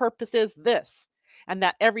life purpose is this and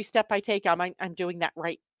that every step I take, I'm doing that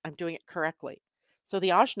right. I'm doing it correctly. So the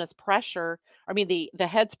ajna's pressure, I mean, the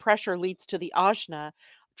head's pressure leads to the ajna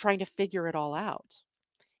trying to figure it all out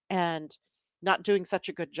and not doing such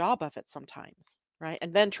a good job of it sometimes, right?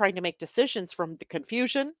 And then trying to make decisions from the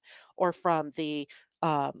confusion or from the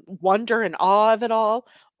wonder and awe of it all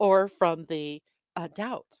or from the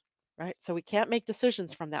doubt, right? So we can't make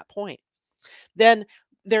decisions from that point. Then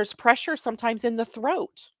there's pressure sometimes in the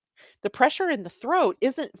throat. The pressure in the throat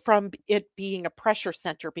isn't from it being a pressure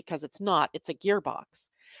center because it's not, it's a gearbox.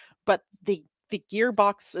 But the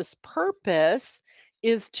gearbox's purpose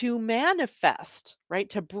is to manifest, right?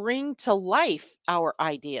 To bring to life our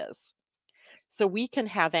ideas. So we can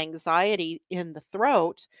have anxiety in the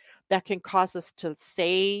throat that can cause us to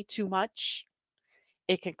say too much.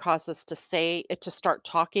 It can cause us to say it to start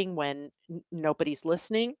talking when nobody's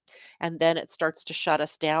listening, and then it starts to shut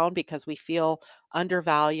us down because we feel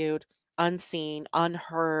undervalued, unseen,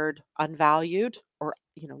 unheard, unvalued, or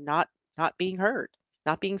not being heard,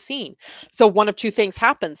 not being seen. So one of two things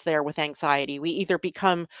happens there with anxiety. We either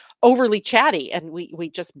become overly chatty and we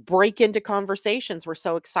just break into conversations. We're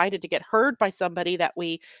so excited to get heard by somebody that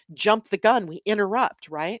we jump the gun, we interrupt,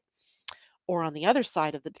 right? Or on the other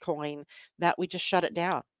side of the coin, that we just shut it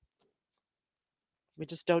down. We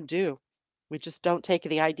just don't do. We just don't take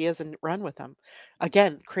the ideas and run with them.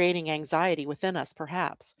 Again, creating anxiety within us,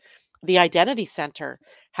 perhaps. The identity center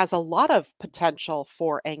has a lot of potential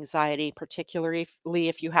for anxiety, particularly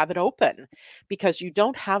if you have it open, because you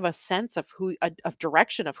don't have a sense of of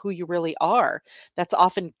direction of who you really are. That's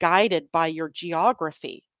often guided by your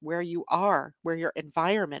geography, where you are, where your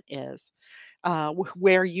environment is,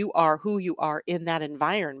 where you are, who you are in that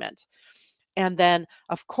environment. And then,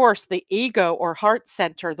 of course, the ego or heart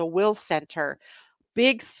center, the will center,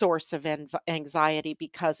 big source of anxiety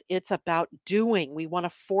because it's about doing. We want to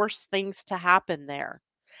force things to happen there.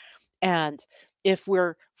 And if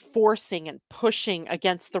we're forcing and pushing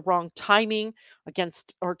against the wrong timing,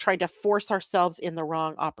 against or trying to force ourselves in the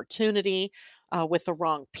wrong opportunity with the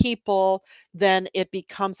wrong people, then it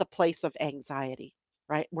becomes a place of anxiety,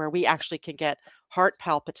 right? Where we actually can get heart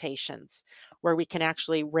palpitations, where we can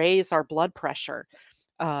actually raise our blood pressure,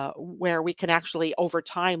 where we can actually over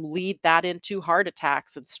time lead that into heart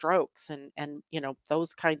attacks and strokes and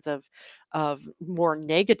those kinds of more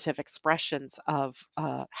negative expressions of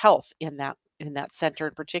health in that center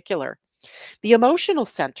in particular. The emotional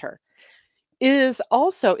center is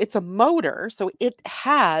also it's a motor, so it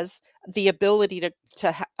has the ability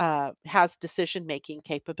has decision making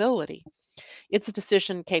capability. Its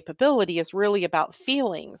decision capability is really about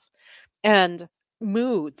feelings and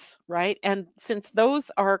moods, right? And since those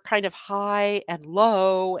are kind of high and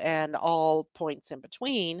low and all points in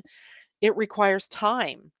between, it requires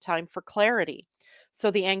time for clarity.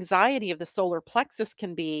 So the anxiety of the solar plexus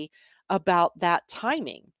can be about that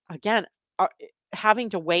timing. Again, having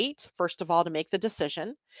to wait, first of all, to make the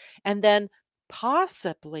decision, and then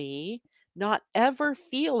possibly not ever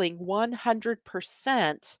feeling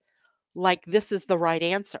 100% like this is the right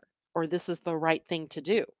answer or this is the right thing to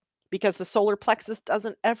do because the solar plexus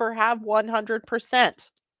doesn't ever have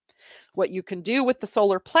 100%. What you can do with the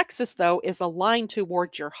solar plexus, though, is align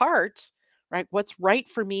towards your heart, right? What's right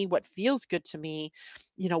for me, what feels good to me,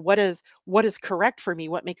 what is correct for me,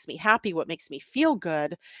 what makes me happy, what makes me feel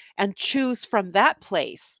good, and choose from that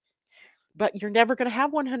place. But you're never going to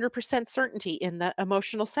have 100% certainty in the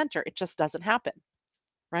emotional center. It just doesn't happen,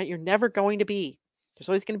 right? You're never going to be. There's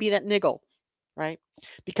always going to be that niggle, right?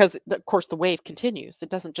 Because of course the wave continues. It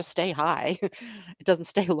doesn't just stay high. It doesn't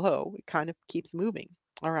stay low. It kind of keeps moving.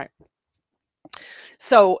 All right.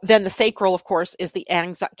 So then the sacral, of course, is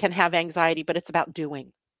can have anxiety, but it's about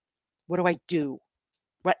doing. What do I do?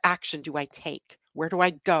 What action do I take? Where do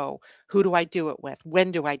I go? Who do I do it with?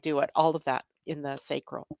 When do I do it? All of that in the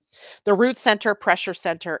sacral. The root center, pressure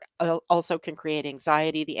center also can create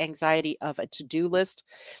anxiety. The anxiety of a to do list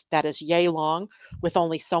that is yay long with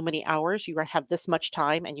only so many hours. You have this much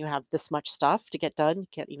time and you have this much stuff to get done. You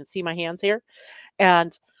can't even see my hands here.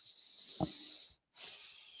 And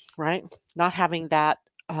right? Not having that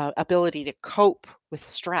ability to cope with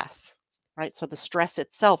stress, right? So the stress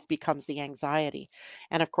itself becomes the anxiety.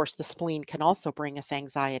 And of course, the spleen can also bring us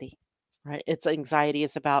anxiety, right? Its anxiety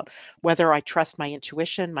is about whether I trust my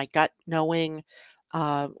intuition, my gut knowing.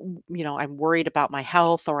 I'm worried about my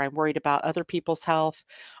health or I'm worried about other people's health.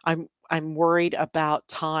 I'm worried about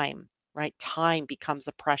time, right? Time becomes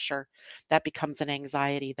a pressure. That becomes an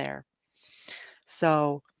anxiety there.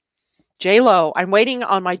 So J-Lo, I'm waiting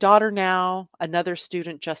on my daughter now. Another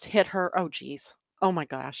student just hit her. Oh, geez. Oh my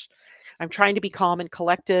gosh. I'm trying to be calm and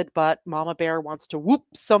collected, but Mama Bear wants to whoop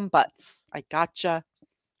some butts. I gotcha.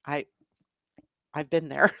 I I've been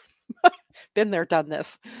there. Been there, done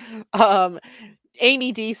this. Um,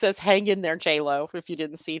 Amy D says, hang in there, J-Lo, if you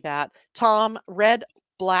didn't see that. Tom, red,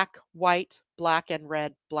 black, white, black and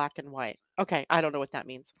red, black and white. Okay, I don't know what that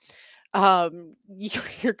means.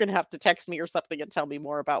 You're going to have to text me or something and tell me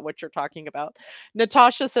more about what you're talking about.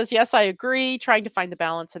 Natasha says, yes, I agree. Trying to find the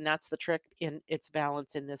balance, and that's the trick in its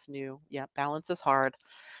balance in this new. Yeah, balance is hard.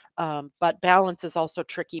 But balance is also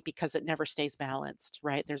tricky because it never stays balanced,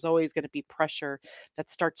 right? There's always going to be pressure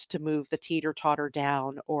that starts to move the teeter totter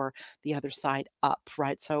down or the other side up,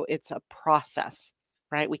 right? So it's a process,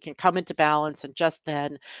 right? We can come into balance and just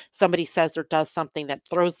then somebody says or does something that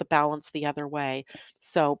throws the balance the other way.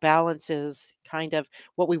 So balance is kind of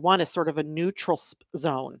what we want is sort of a neutral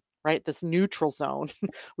zone. Right, this neutral zone.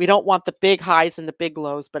 We don't want the big highs and the big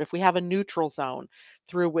lows, but if we have a neutral zone,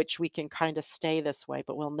 through which we can kind of stay this way,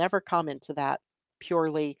 but we'll never come into that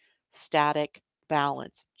purely static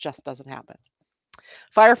balance. Just doesn't happen.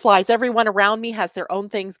 Fireflies, everyone around me has their own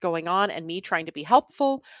things going on, and me trying to be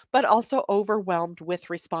helpful, but also overwhelmed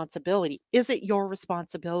with responsibility. Is it your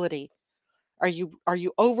responsibility? Are you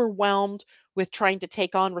overwhelmed with trying to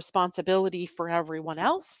take on responsibility for everyone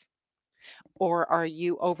else? Or are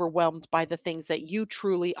you overwhelmed by the things that you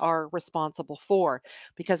truly are responsible for?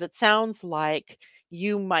 Because it sounds like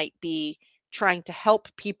you might be trying to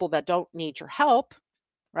help people that don't need your help,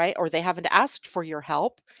 right? Or they haven't asked for your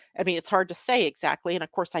help. I mean, it's hard to say exactly. And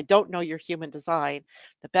of course, I don't know your human design.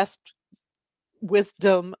 The best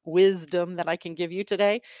wisdom that I can give you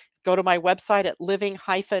today, go to my website at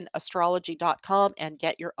living-astrology.com and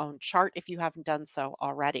get your own chart if you haven't done so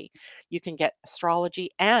already. You can get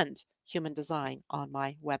astrology and human design on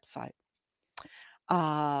my website.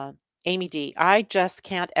 Uh, Amy D, I just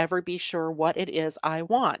can't ever be sure what it is I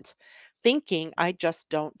want. Thinking I just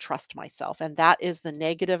don't trust myself. And that is the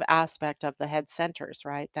negative aspect of the head centers,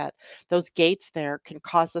 right? That those gates there can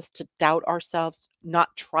cause us to doubt ourselves, not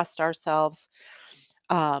trust ourselves.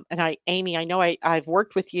 And Amy, I know I've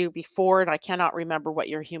worked with you before and I cannot remember what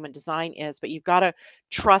your human design is, but you've got to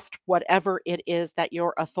trust whatever it is that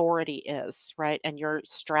your authority is, right? And your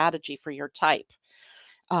strategy for your type,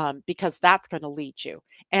 because that's going to lead you.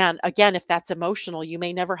 And again, if that's emotional, you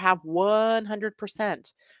may never have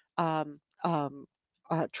 100% um, um,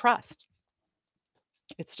 trust.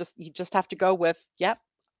 It's just, you just have to go with, yep,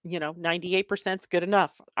 98% is good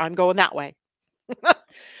enough. I'm going that way.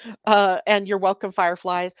 And you're welcome,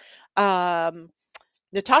 Fireflies. Um,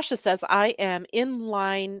 Natasha says, I am in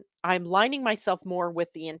line. I'm lining myself more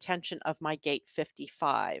with the intention of my gate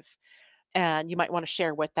 55. And you might want to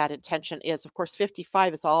share what that intention is. Of course,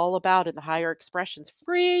 55 is all about in the higher expressions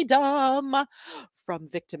freedom from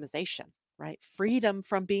victimization, right? Freedom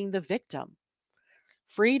from being the victim,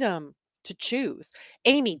 freedom to choose.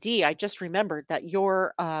 Amy D, I just remembered that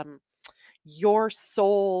your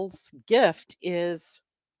soul's gift is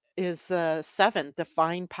the 7,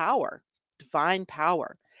 divine power. Divine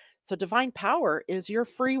power. So divine power is your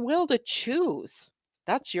free will to choose.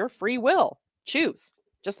 That's your free will. Choose.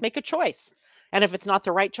 Just make a choice. And if it's not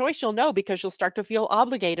the right choice, you'll know because you'll start to feel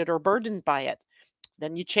obligated or burdened by it.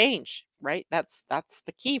 Then you change, right? That's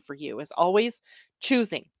the key for you is always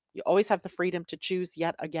choosing. You always have the freedom to choose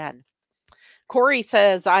yet again. Corey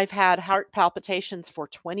says, I've had heart palpitations for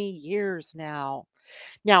 20 years now.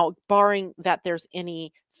 Now, barring that there's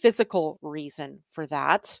any physical reason for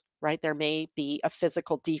that, right? There may be a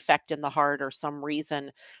physical defect in the heart or some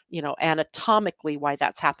reason, anatomically why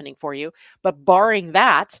that's happening for you. But barring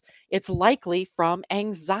that, it's likely from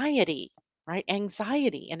anxiety, right?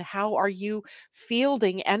 Anxiety. And how are you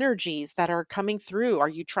fielding energies that are coming through? Are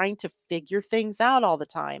you trying to figure things out all the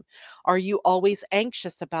time? Are you always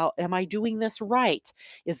anxious about, am I doing this right?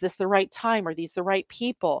 Is this the right time? Are these the right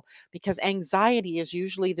people? Because anxiety is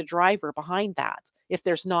usually the driver behind that if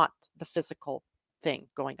there's not the physical thing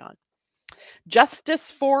going on.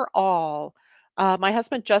 Justice for all. My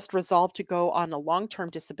husband just resolved to go on a long term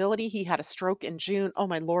disability. He had a stroke in June. Oh,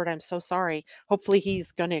 my Lord, I'm so sorry. Hopefully,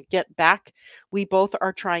 he's going to get back. We both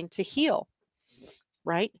are trying to heal,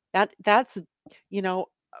 right? That's, you know,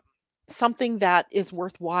 something that is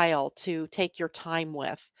worthwhile to take your time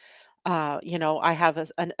with. I have a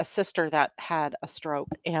sister that had a stroke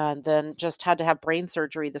and then just had to have brain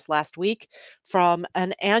surgery this last week from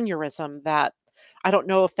an aneurysm that I don't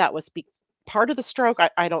know if that was part of the stroke.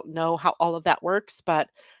 I don't know how all of that works, but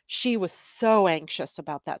she was so anxious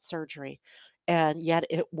about that surgery. And yet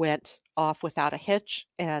it went off without a hitch.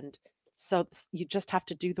 And so you just have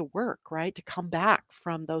to do the work, right? To come back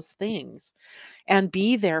from those things and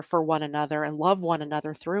be there for one another and love one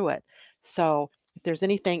another through it. So, if there's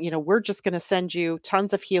anything, we're just going to send you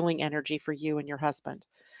tons of healing energy for you and your husband.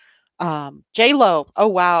 J Lo, oh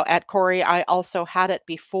wow, at Corey, I also had it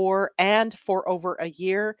before and for over a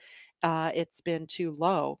year. It's been too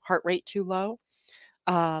low, heart rate too low.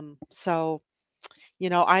 So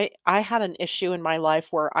I had an issue in my life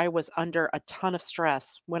where I was under a ton of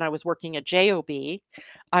stress when I was working at JOB.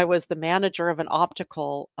 I was the manager of an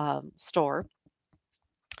optical store,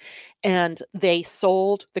 and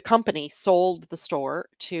the company sold the store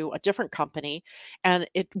to a different company, and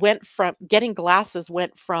it went from getting glasses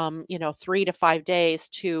went from 3 to 5 days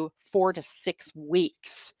to 4 to 6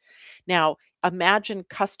 weeks. Now, imagine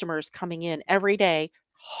customers coming in every day,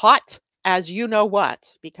 hot as you know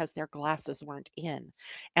what, because their glasses weren't in,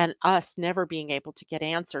 and us never being able to get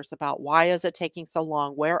answers about why is it taking so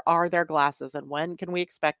long? Where are their glasses and when can we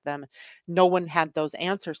expect them? No one had those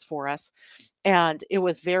answers for us, and it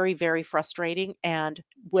was very, very frustrating. And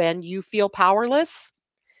when you feel powerless,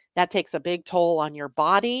 that takes a big toll on your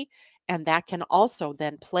body, and that can also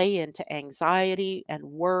then play into anxiety and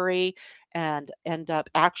worry and end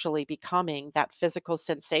up actually becoming that physical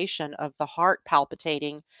sensation of the heart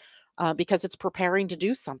palpitating, because it's preparing to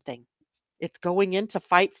do something. It's going into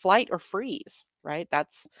fight, flight, or freeze, right?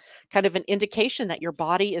 That's kind of an indication that your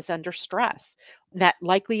body is under stress. That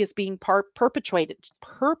likely is being perpetrated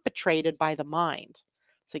by the mind.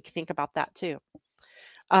 So you can think about that too.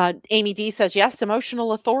 Amy D says, yes,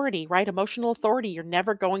 emotional authority, right? Emotional authority. You're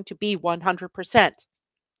never going to be 100%. It's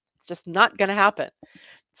just not going to happen.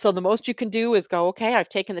 So the most you can do is go, okay, I've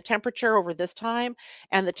taken the temperature over this time,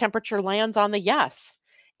 and the temperature lands on the yes.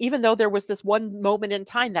 Even though there was this one moment in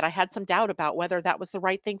time that I had some doubt about whether that was the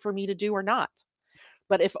right thing for me to do or not.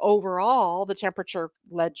 But if overall the temperature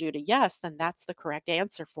led you to yes, then that's the correct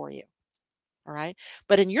answer for you. All right.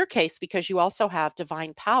 But in your case, because you also have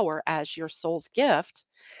divine power as your soul's gift,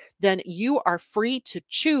 then you are free to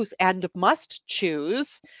choose and must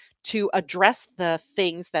choose to address the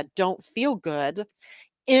things that don't feel good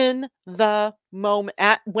in the moment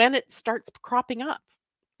at when it starts cropping up.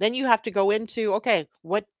 Then you have to go into, okay,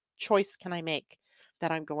 what choice can I make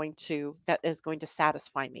that is going to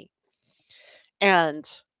satisfy me? And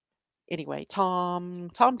anyway, Tom.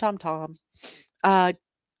 Uh,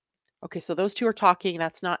 okay, so those two are talking.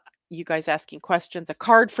 That's not you guys asking questions. A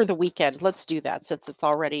card for the weekend. Let's do that since it's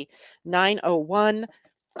already 9:01.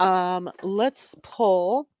 Let's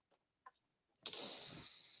pull.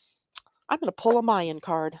 I'm going to pull a Mayan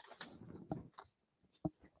card.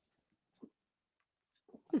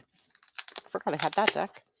 Forgot I had that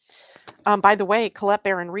deck. By the way, Colette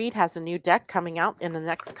Baron Reed has a new deck coming out in the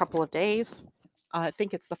next couple of days. I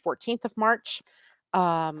think it's the 14th of March.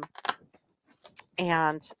 Um,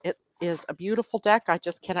 and it is a beautiful deck. I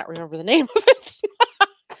just cannot remember the name of it.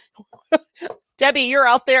 Debbie, you're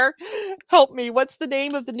out there. Help me. What's the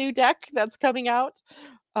name of the new deck that's coming out?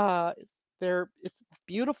 Uh, it's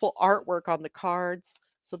beautiful artwork on the cards.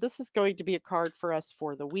 So this is going to be a card for us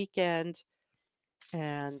for the weekend.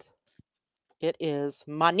 And it is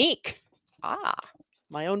Monique. Ah,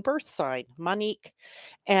 my own birth sign, Monique.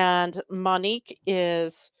 And Monique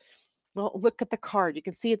is, well, look at the card. You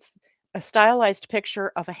can see it's a stylized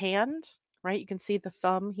picture of a hand, right? You can see the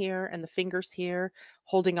thumb here and the fingers here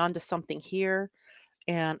holding on to something here.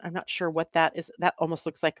 And I'm not sure what that is. That almost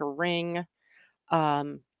looks like a ring.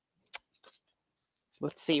 Um,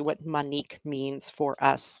 let's see what Monique means for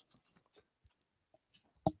us.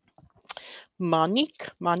 Monique.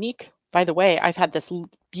 By the way, I've had this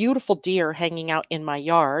beautiful deer hanging out in my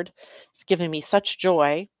yard. It's given me such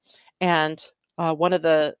joy. And one of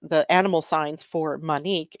the animal signs for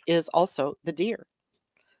Monique is also the deer.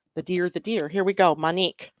 The deer, the deer. Here we go,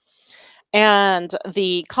 Monique. And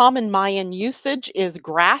the common Mayan usage is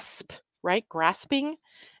grasp, right? Grasping,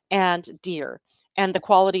 and deer. And the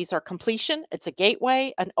qualities are completion, it's a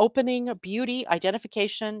gateway, an opening, beauty,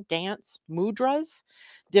 identification, dance, mudras,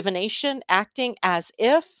 divination, acting as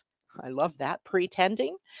if, I love that,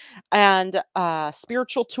 pretending, and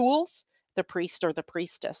spiritual tools, the priest or the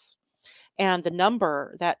priestess. And the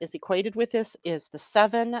number that is equated with this is the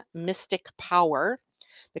 7, mystic power.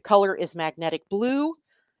 The color is magnetic blue.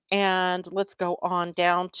 And let's go on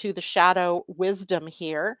down to the shadow wisdom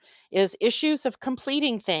here is issues of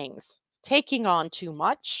completing things, taking on too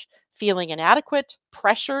much, feeling inadequate,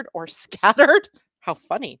 pressured, or scattered. How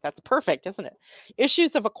funny. That's perfect, isn't it?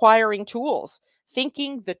 Issues of acquiring tools,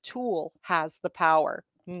 thinking the tool has the power.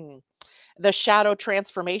 The shadow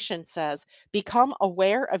transformation says, become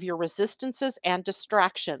aware of your resistances and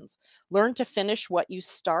distractions. Learn to finish what you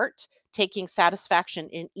start, taking satisfaction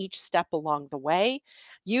in each step along the way.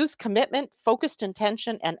 Use commitment, focused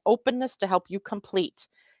intention, and openness to help you complete.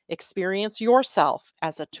 Experience yourself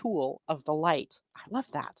as a tool of the light. I love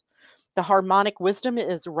that. The harmonic wisdom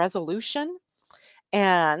is resolution.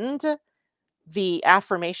 And the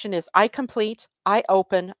affirmation is I complete, I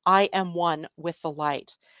open, I am one with the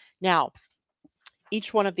light. Now,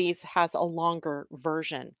 each one of these has a longer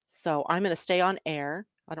version. So I'm going to stay on air.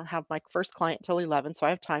 I don't have my first client till 11, so I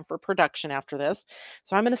have time for production after this.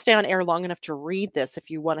 So I'm going to stay on air long enough to read this if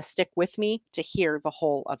you want to stick with me to hear the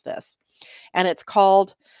whole of this. And it's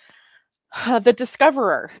called The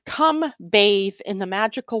Discoverer. Come bathe in the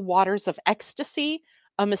magical waters of ecstasy.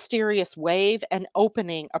 A mysterious wave and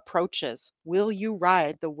opening approaches. Will you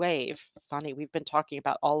ride the wave? Funny, we've been talking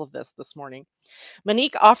about all of this morning.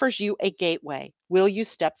 Monique offers you a gateway. Will you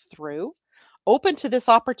step through? Open to this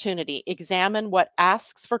opportunity, examine what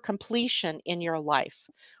asks for completion in your life.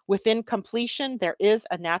 Within completion, there is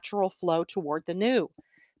a natural flow toward the new.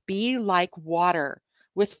 Be like water.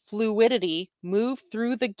 With fluidity, move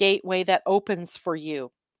through the gateway that opens for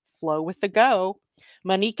you. Flow with the go.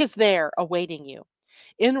 Monique is there awaiting you.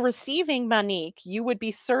 In receiving Monique, you would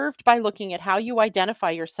be served by looking at how you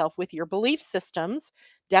identify yourself with your belief systems,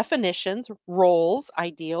 definitions, roles,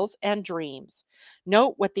 ideals, and dreams.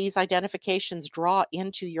 Note what these identifications draw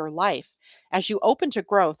into your life. As you open to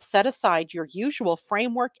growth, set aside your usual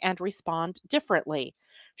framework and respond differently.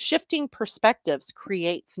 Shifting perspectives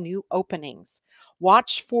creates new openings.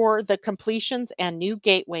 Watch for the completions and new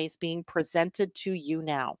gateways being presented to you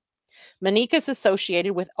now. Monique is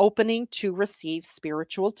associated with opening to receive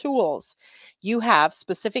spiritual tools. You have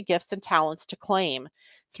specific gifts and talents to claim.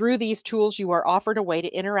 Through these tools, you are offered a way to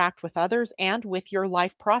interact with others and with your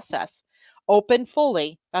life process. Open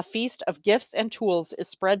fully, a feast of gifts and tools is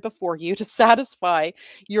spread before you to satisfy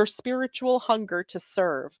your spiritual hunger to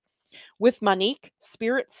serve. With Monique,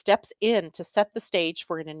 Spirit steps in to set the stage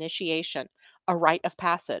for an initiation, a rite of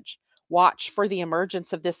passage. Watch for the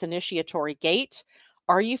emergence of this initiatory gate.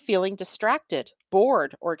 Are you feeling distracted,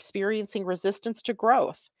 bored, or experiencing resistance to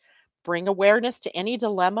growth? Bring awareness to any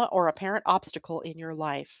dilemma or apparent obstacle in your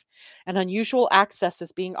life. An unusual access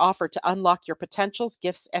is being offered to unlock your potentials,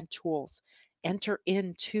 gifts, and tools. Enter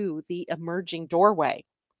into the emerging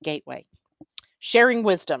gateway. Sharing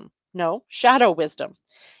wisdom. No, shadow wisdom.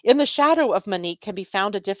 In the shadow of Monique can be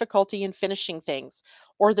found a difficulty in finishing things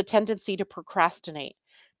or the tendency to procrastinate.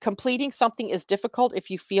 Completing something is difficult if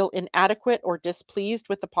you feel inadequate or displeased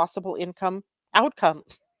with the possible outcome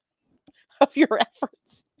of your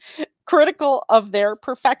efforts, critical of their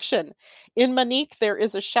perfection. In Monique, there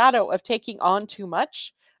is a shadow of taking on too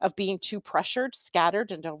much, of being too pressured,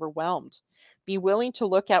 scattered, and overwhelmed. Be willing to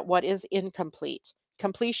look at what is incomplete.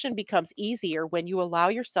 Completion becomes easier when you allow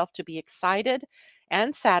yourself to be excited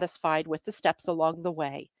and satisfied with the steps along the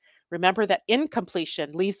way. Remember that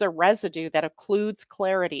incompletion leaves a residue that occludes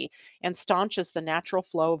clarity and staunches the natural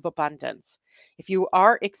flow of abundance. If you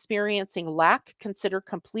are experiencing lack, consider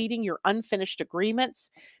completing your unfinished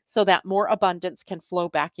agreements so that more abundance can flow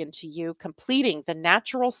back into you, completing the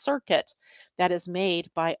natural circuit that is made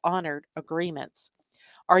by honored agreements.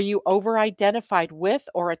 Are you over identified with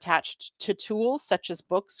or attached to tools such as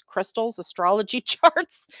books, crystals, astrology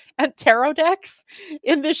charts, and tarot decks?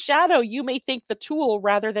 In the shadow, you may think the tool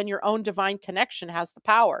rather than your own divine connection has the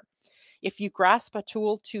power. If you grasp a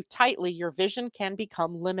tool too tightly, your vision can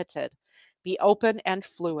become limited. Be open and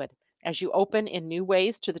fluid. As you open in new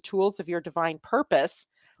ways to the tools of your divine purpose,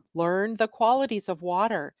 learn the qualities of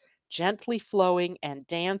water, gently flowing and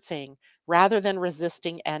dancing rather than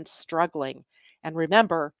resisting and struggling. And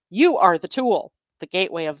remember, you are the tool, the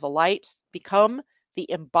gateway of the light. Become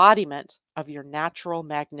the embodiment of your natural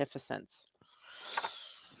magnificence.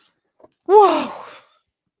 Whoa!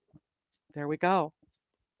 There we go.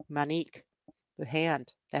 Monique, the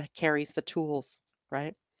hand that carries the tools,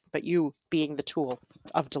 right? But you being the tool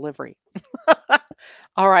of delivery.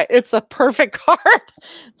 All right. It's a perfect card.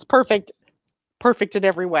 It's perfect. Perfect in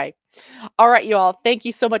every way. All right, you all. Thank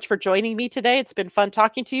you so much for joining me today. It's been fun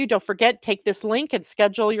talking to you. Don't forget, take this link and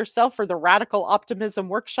schedule yourself for the Radical Optimism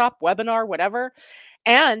Workshop, webinar, whatever.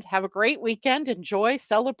 And have a great weekend. Enjoy,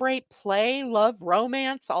 celebrate, play, love,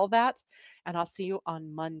 romance, all that. And I'll see you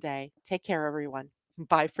on Monday. Take care, everyone.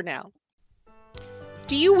 Bye for now.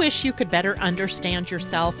 Do you wish you could better understand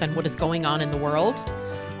yourself and what is going on in the world?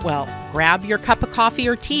 Well, grab your cup of coffee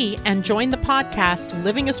or tea and join the podcast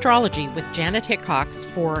Living Astrology with Janet Hickox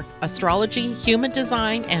for astrology, human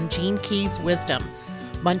design, and Gene Keys wisdom.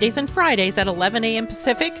 Mondays and Fridays at 11 a.m.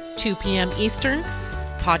 Pacific, 2 p.m. Eastern.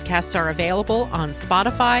 Podcasts are available on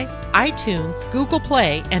Spotify, iTunes, Google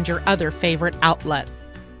Play, and your other favorite outlets.